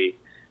day,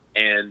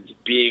 and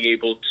being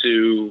able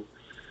to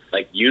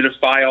like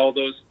unify all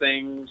those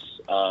things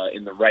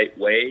in the right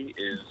way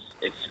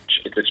it's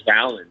a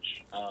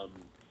challenge.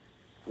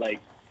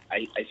 Like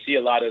I see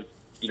a lot of,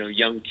 you know,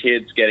 young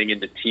kids getting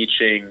into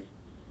teaching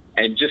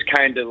and just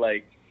kind of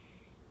like,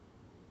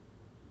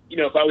 you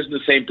know, if I was in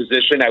the same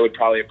position, I would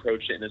probably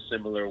approach it in a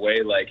similar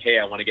way. Like, hey,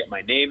 I want to get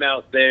my name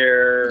out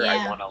there. Yeah.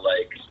 I want to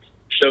like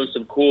show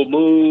some cool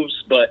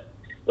moves, but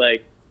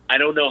like, I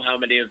don't know how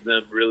many of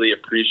them really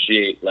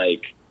appreciate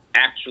like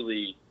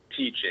actually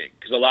teaching.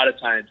 Cause a lot of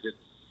times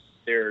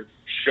they're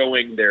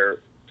showing their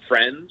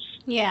friends,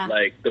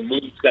 like the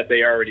moves that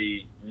they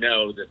already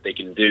know that they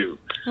can do.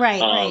 Right.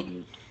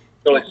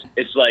 So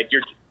it's like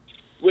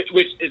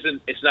which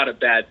isn't, it's not a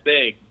bad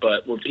thing,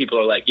 but when people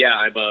are like, yeah,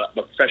 I'm a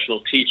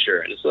professional teacher,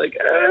 and it's like,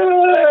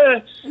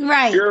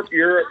 right,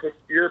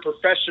 you're a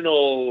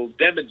professional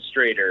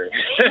demonstrator.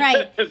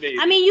 Right.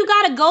 I mean, you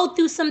got to go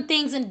through some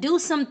things and do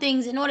some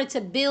things in order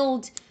to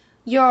build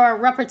your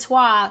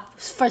repertoire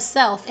for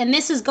self. And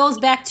this goes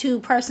back to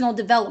personal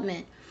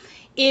development.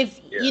 If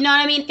you know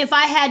what I mean, if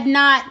I had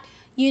not,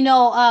 you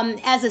know,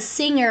 as a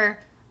singer,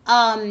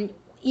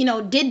 you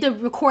know, did the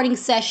recording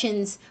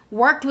sessions,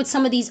 worked with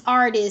some of these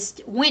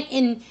artists, went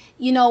and,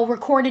 you know,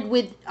 recorded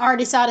with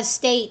artists out of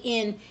state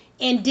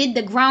and did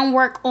the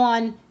groundwork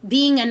on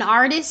being an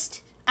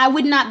artist, I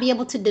would not be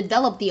able to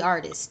develop the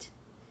artist.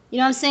 You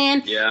know what I'm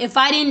saying? Yeah. If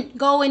I didn't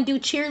go and do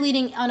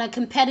cheerleading on a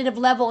competitive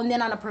level and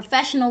then on a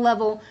professional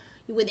level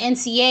with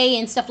NCA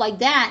and stuff like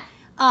that,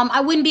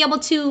 I wouldn't be able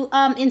to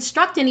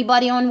instruct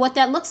anybody on what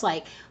that looks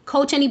like,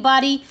 coach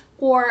anybody,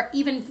 or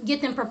even get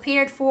them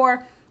prepared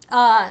for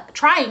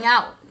trying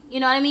out. You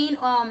know what I mean?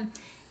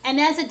 And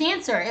as a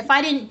dancer, if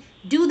I didn't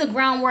do the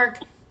groundwork,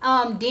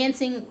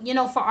 dancing, you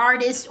know, for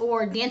artists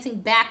or dancing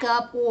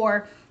backup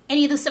or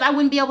any of the stuff, I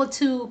wouldn't be able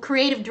to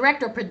creative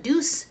direct or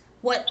produce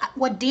what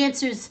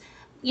dancers,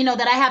 you know,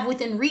 that I have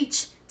within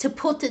reach to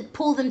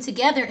pull them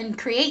together and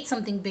create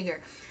something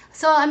bigger.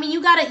 So I mean,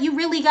 you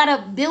really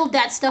gotta build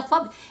that stuff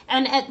up.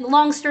 And at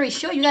long story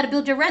short, you gotta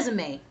build your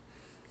resume.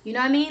 You know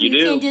what I mean?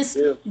 You can't just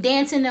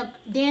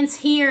dance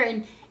here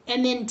and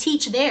then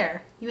teach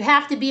there. You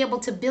have to be able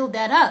to build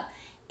that up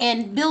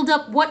and build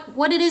up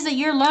what it is that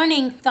you're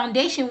learning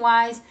foundation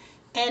wise,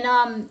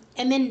 and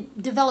then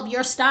develop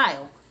your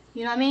style.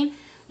 You know what I mean?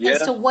 as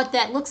Yeah. to what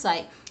that looks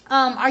like.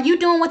 Are you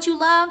doing what you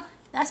love?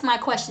 That's my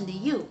question to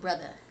you,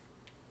 brother.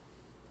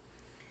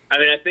 I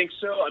mean, I think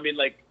so. I mean,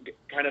 like,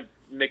 kind of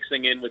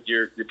mixing in with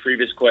your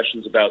previous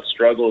questions about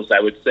struggles, I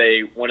would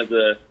say one of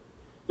the,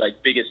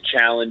 like, biggest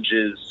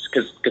challenges,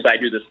 because I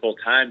do this full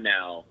time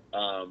now.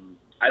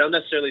 I don't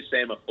necessarily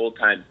say I'm a full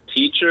time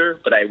teacher,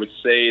 but I would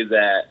say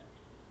that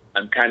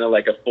I'm kind of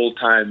like a full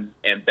time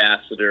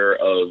ambassador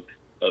of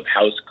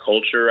house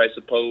culture, I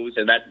suppose.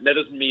 And that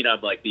doesn't mean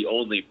I'm like the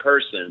only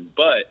person,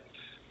 but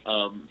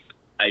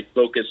I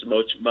focus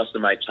most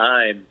of my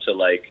time to,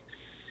 like,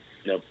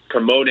 you know,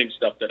 promoting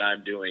stuff that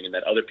I'm doing and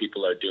that other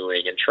people are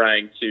doing and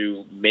trying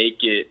to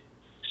make it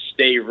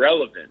stay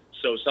relevant.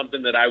 So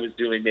something that I was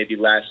doing maybe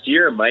last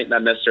year might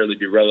not necessarily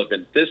be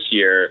relevant this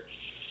year.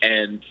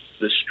 And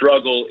the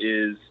struggle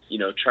is, you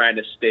know, trying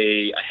to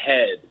stay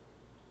ahead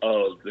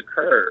of the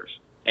curve.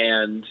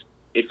 And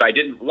if I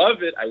didn't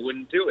love it, I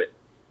wouldn't do it.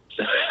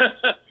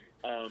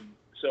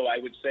 So I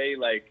would say,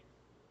 like,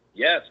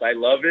 yes, I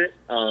love it.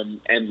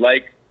 And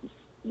like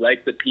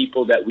the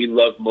people that we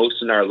love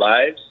most in our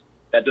lives,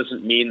 that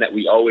doesn't mean that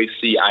we always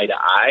see eye to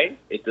eye.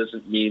 It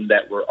doesn't mean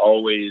that we're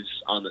always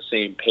on the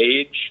same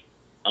page.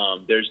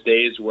 There's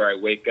days where I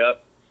wake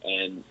up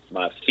and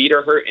my feet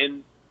are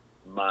hurting,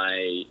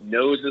 my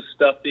nose is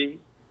stuffy,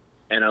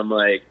 and I'm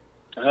like,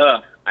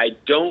 I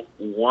don't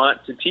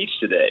want to teach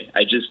today.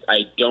 I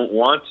don't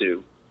want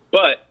to,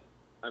 but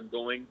I'm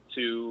going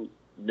to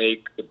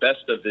make the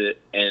best of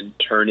it and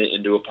turn it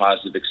into a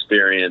positive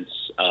experience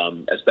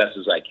as best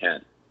as I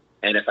can.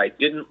 And if I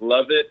didn't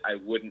love it, I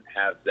wouldn't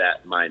have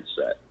that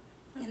mindset.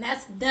 And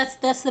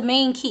that's the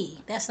main key.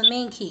 That's the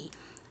main key.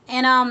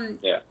 And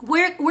Yeah.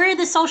 where are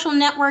the social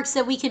networks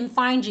that we can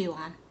find you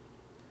on?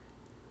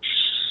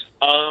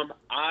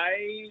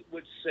 I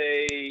would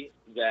say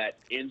that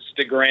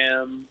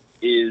Instagram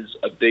is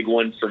a big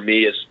one for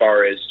me as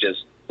far as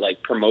just,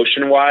 like,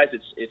 promotion wise.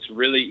 It's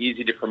really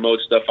easy to promote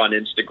stuff on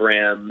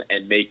Instagram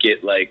and make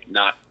it, like,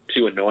 not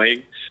too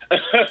annoying.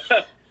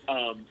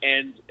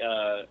 And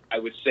I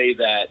would say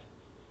that,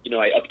 you know,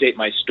 I update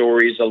my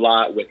stories a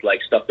lot with,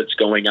 like, stuff that's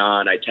going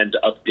on. I tend to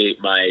update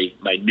my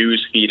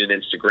news feed and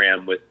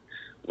Instagram with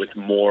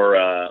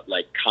more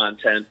like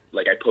content.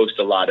 Like, I post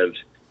a lot of,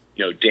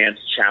 you know, dance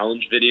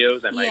challenge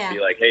videos. I might be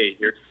like, hey,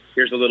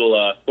 here's a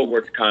little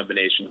footwork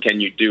combination. Can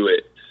you do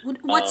it?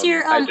 What's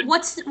your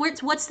what's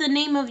the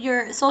name of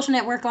your social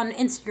network on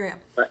Instagram?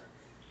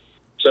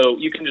 So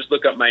you can just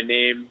look up my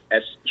name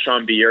as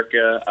Sean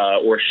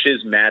BJERKE or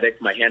Shizmatic.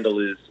 My handle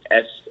is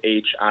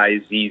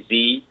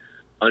SHIZZ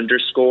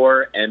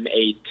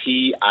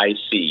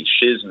 _MATIC,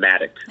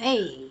 Shizmatic.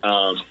 Hey.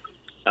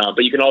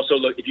 But you can also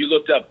look, if you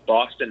looked up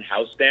Boston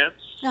House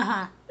Dance,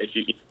 if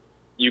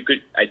you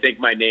could, I think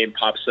my name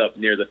pops up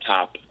near the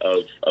top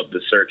of the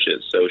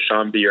searches. So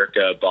Sean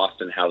BJERKE,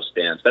 Boston House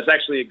Dance. That's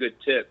actually a good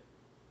tip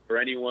for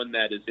anyone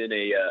that is in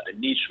a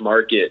niche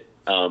market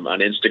on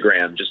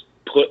Instagram. Just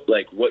put,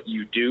 like, what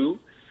you do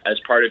as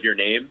part of your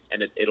name,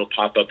 and it'll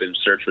pop up in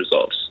search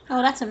results.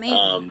 Oh, that's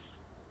amazing.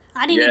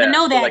 I didn't even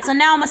know that, so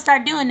now I'm gonna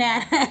start doing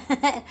that.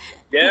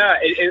 Yeah,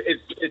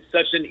 it's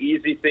such an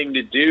easy thing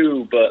to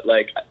do, but,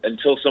 like,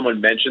 until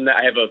someone mentioned that,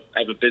 I have a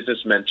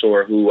business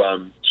mentor who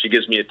she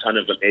gives me a ton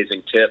of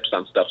amazing tips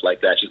on stuff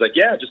like that. She's like,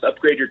 yeah, just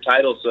upgrade your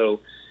title, so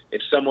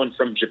if someone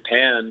from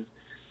Japan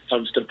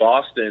comes to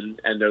Boston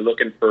and they're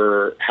looking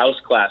for house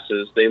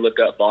classes, they look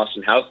up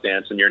Boston House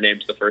Dance, and your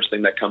name's the first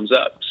thing that comes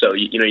up. So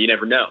you know, you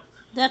never know.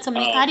 That's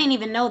amazing. I didn't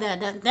even know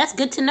that. That's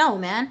good to know,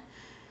 man.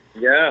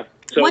 Yeah.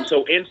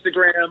 So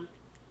Instagram,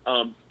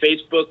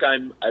 Facebook,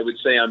 I would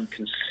say I'm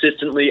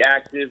consistently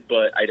active,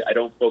 but I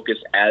don't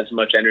focus as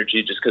much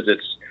energy just because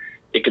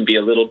it can be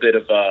a little bit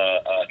of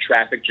a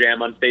traffic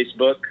jam on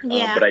Facebook.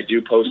 Yeah. But I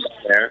do post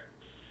on there.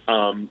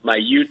 My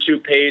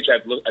YouTube page,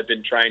 I've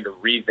been trying to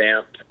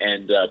revamp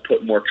and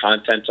put more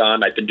content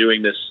on. I've been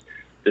doing this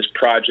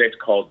project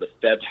called the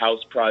Feb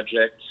House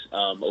Project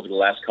over the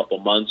last couple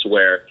months,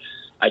 where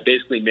I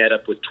basically met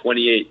up with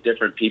 28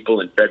 different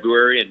people in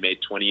February and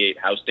made 28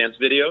 house dance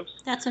videos.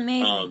 That's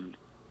amazing.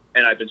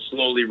 And I've been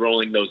slowly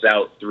rolling those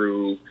out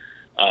through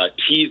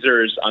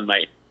teasers on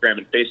my Instagram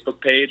and Facebook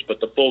page,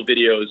 but the full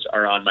videos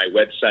are on my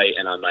website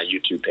and on my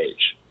YouTube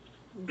page.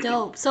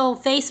 Dope. So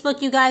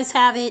Facebook, you guys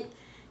have it.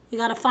 You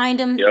got to find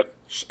them. Yep.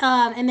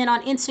 And then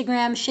on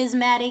Instagram,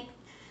 Shizmatic.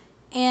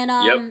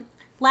 And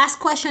last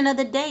question of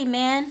the day,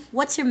 man.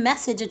 What's your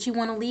message that you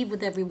want to leave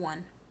with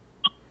everyone?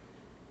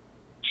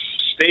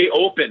 Stay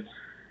open.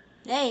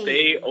 Hey.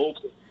 Stay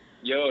open.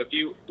 Yo, if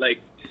you,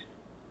 like,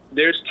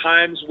 there's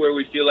times where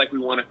we feel like we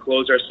want to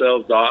close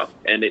ourselves off,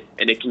 and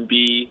it can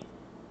be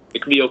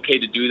okay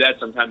to do that.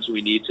 Sometimes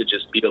we need to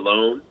just be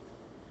alone.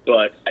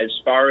 But as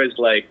far as,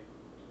 like,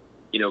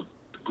 you know,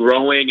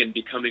 growing and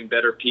becoming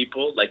better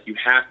people, like, you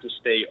have to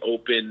stay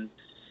open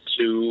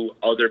to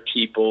other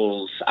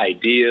people's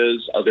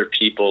ideas, other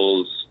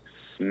people's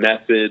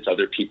methods,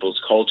 other people's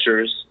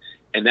cultures.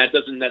 And that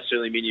doesn't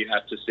necessarily mean you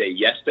have to say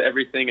yes to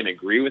everything and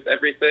agree with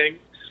everything,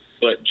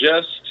 but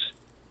just,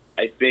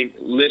 I think,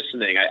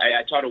 listening.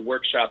 I taught a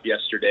workshop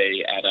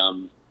yesterday at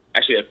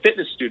actually a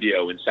fitness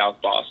studio in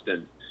South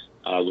Boston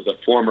with a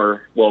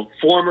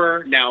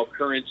former, now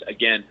current,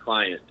 again,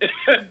 client.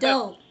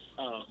 Dope.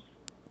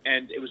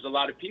 And it was a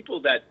lot of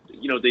people that,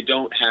 they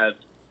don't have,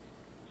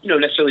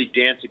 necessarily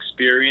dance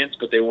experience,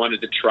 but they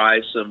wanted to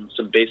try some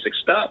basic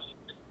stuff.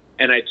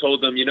 And I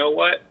told them, you know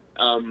what?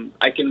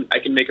 I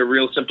can make a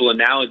real simple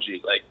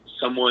analogy. Like,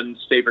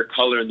 someone's favorite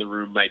color in the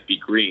room might be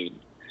green,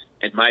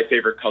 and my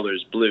favorite color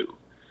is blue.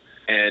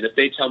 And if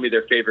they tell me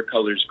their favorite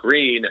color is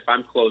green, if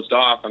I'm closed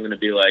off, I'm going to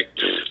be like,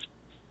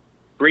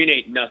 green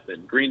ain't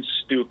nothing. Green's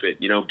stupid.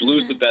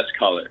 Blue's the best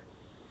color.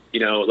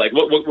 Like,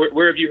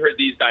 where have you heard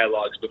these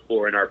dialogues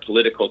before in our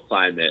political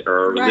climate or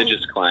our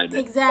religious climate?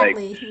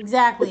 Exactly.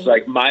 It's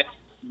like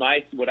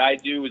what I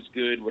do is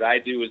good. What I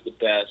do is the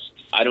best.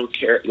 I don't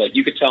care. Like,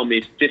 you could tell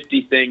me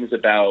 50 things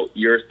about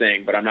your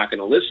thing, but I'm not going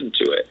to listen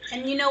to it.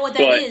 And you know what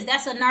that is?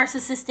 That's a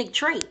narcissistic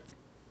trait.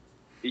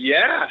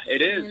 Yeah,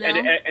 it is.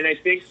 And I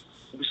think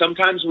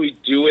sometimes we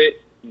do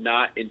it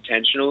not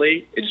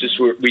intentionally. It's just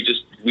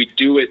we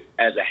do it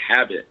as a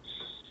habit.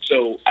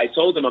 So I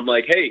told them, I'm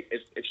like, hey,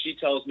 if she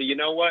tells me, you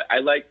know what, I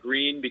like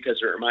green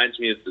because it reminds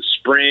me of the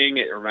spring.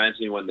 It reminds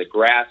me when the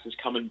grass is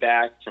coming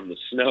back from the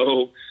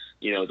snow.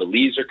 The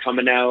leaves are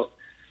coming out.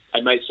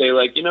 I might say,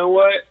 like, you know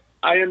what,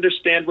 I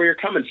understand where you're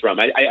coming from.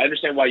 I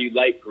understand why you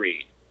like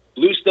green.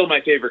 Blue's still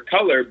my favorite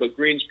color, but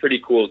green's pretty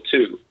cool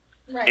too.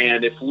 Right.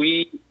 And if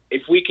we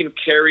can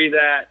carry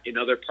that in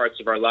other parts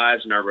of our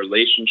lives and our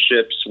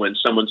relationships, when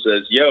someone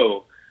says,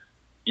 yo,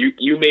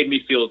 you made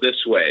me feel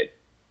this way,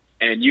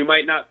 and you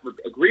might not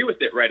agree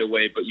with it right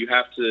away, but you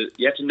have to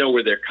know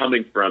where they're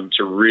coming from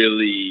to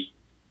really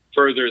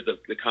further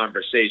the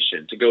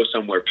conversation, to go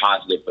somewhere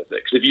positive with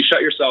it. Because if you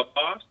shut yourself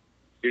off,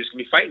 you're just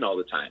going to be fighting all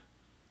the time.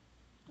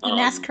 And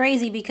that's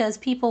crazy because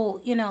people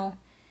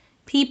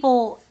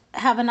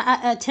have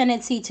a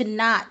tendency to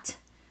not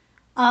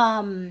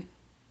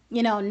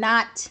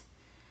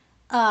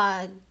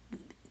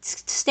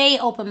stay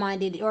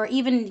open-minded, or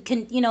even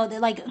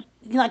like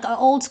a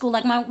old school.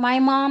 Like my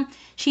mom,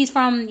 she's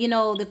from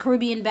the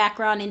Caribbean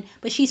background,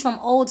 but she's from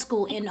old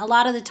school, and a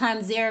lot of the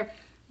times they're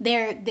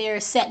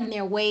set in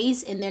their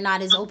ways and they're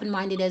not as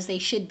open-minded as they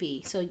should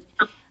be. So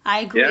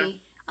I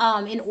agree.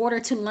 Yeah. In order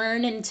to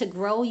learn and to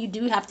grow, you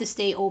do have to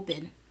stay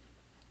open.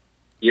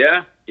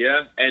 Yeah,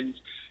 and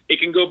it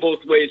can go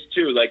both ways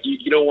too. Like,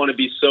 you don't want to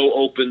be so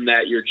open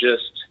that you're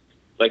just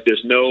like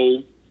there's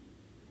no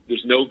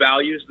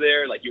values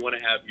there. Like, you want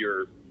to have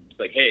your,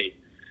 like, hey,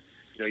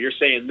 you're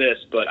saying this,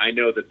 but I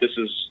know that this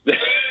is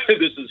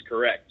this is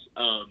correct.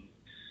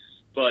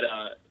 But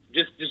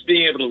just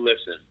being able to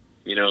listen,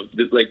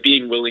 like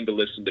being willing to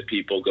listen to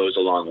people goes a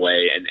long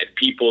way. And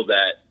people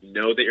that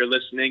know that you're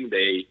listening,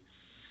 they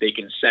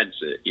can sense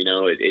it.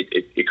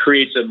 It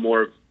creates a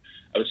more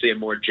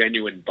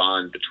genuine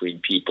bond between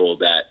people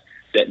that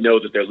know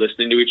that they're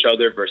listening to each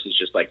other versus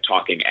just like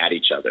talking at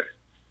each other.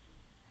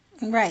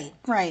 Right.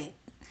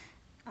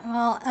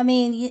 Well, I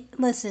mean,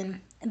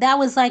 listen, that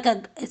was like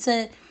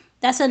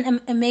that's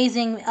an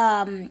amazing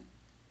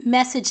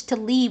message to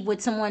leave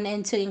with someone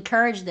and to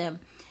encourage them,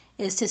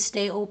 is to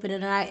stay open,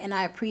 and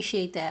I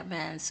appreciate that,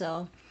 man.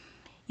 So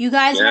you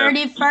guys heard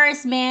it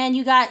first, man.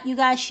 You got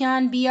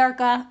Sean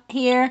BJERKE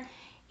here,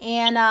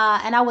 and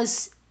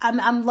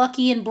I'm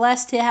lucky and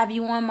blessed to have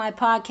you on my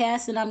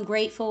podcast, and I'm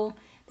grateful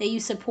that you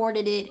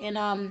supported it, and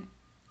I'm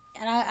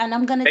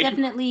gonna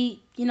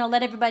definitely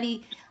let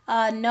everybody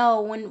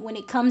know when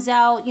it comes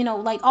out,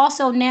 like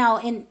also now,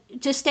 and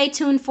just stay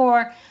tuned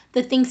for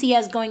the things he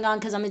has going on,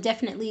 because I'm gonna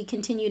definitely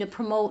continue to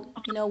promote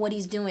what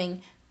he's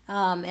doing.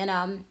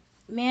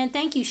 Man,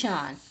 thank you,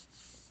 Sean.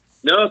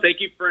 No, thank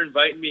you for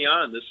inviting me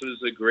on. This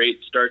was a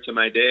great start to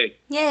my day.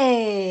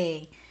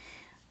 Yay.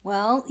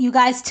 Well, you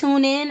guys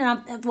tune in.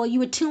 You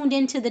were tuned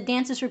into the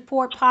Dancers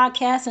Report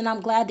podcast, and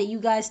I'm glad that you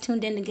guys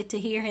tuned in to get to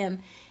hear him.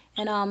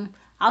 And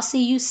I'll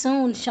see you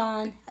soon,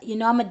 Sean. I'm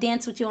gonna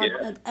dance with you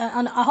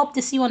I hope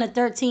to see you on the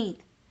 13th.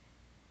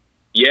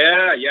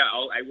 Yeah,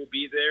 I will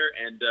be there,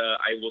 and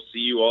I will see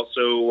you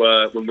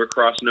also when we're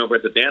crossing over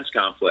at the dance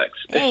complex.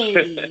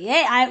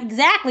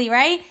 Exactly,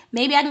 right?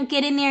 Maybe I can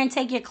get in there and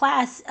take your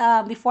class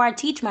before I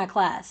teach my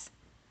class.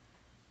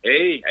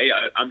 Hey,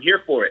 I'm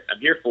here for it.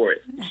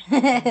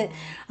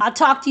 I'll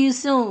talk to you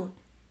soon.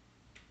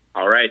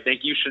 All right,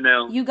 thank you,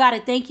 Chanel. You got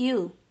it. Thank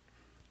you.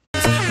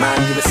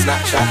 Man, you a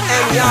Snapchat.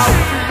 And yo,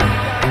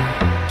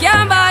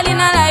 can't ball in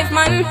a life,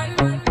 man.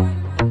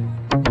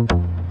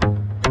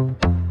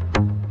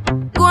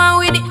 Go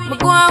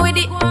on with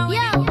it.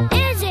 Yo,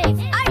 Izzy,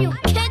 are you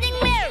kidding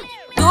me?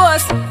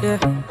 Toast,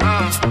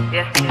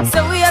 yeah. So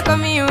we are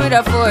coming in with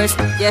a force,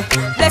 yeah.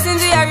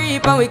 Blessings we are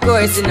reap and we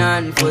coursing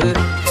on full.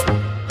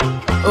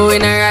 Oh,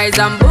 in a rise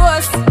and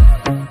boast.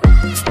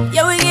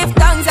 Yeah, we give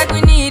thanks like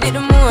we need it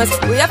the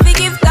most. We have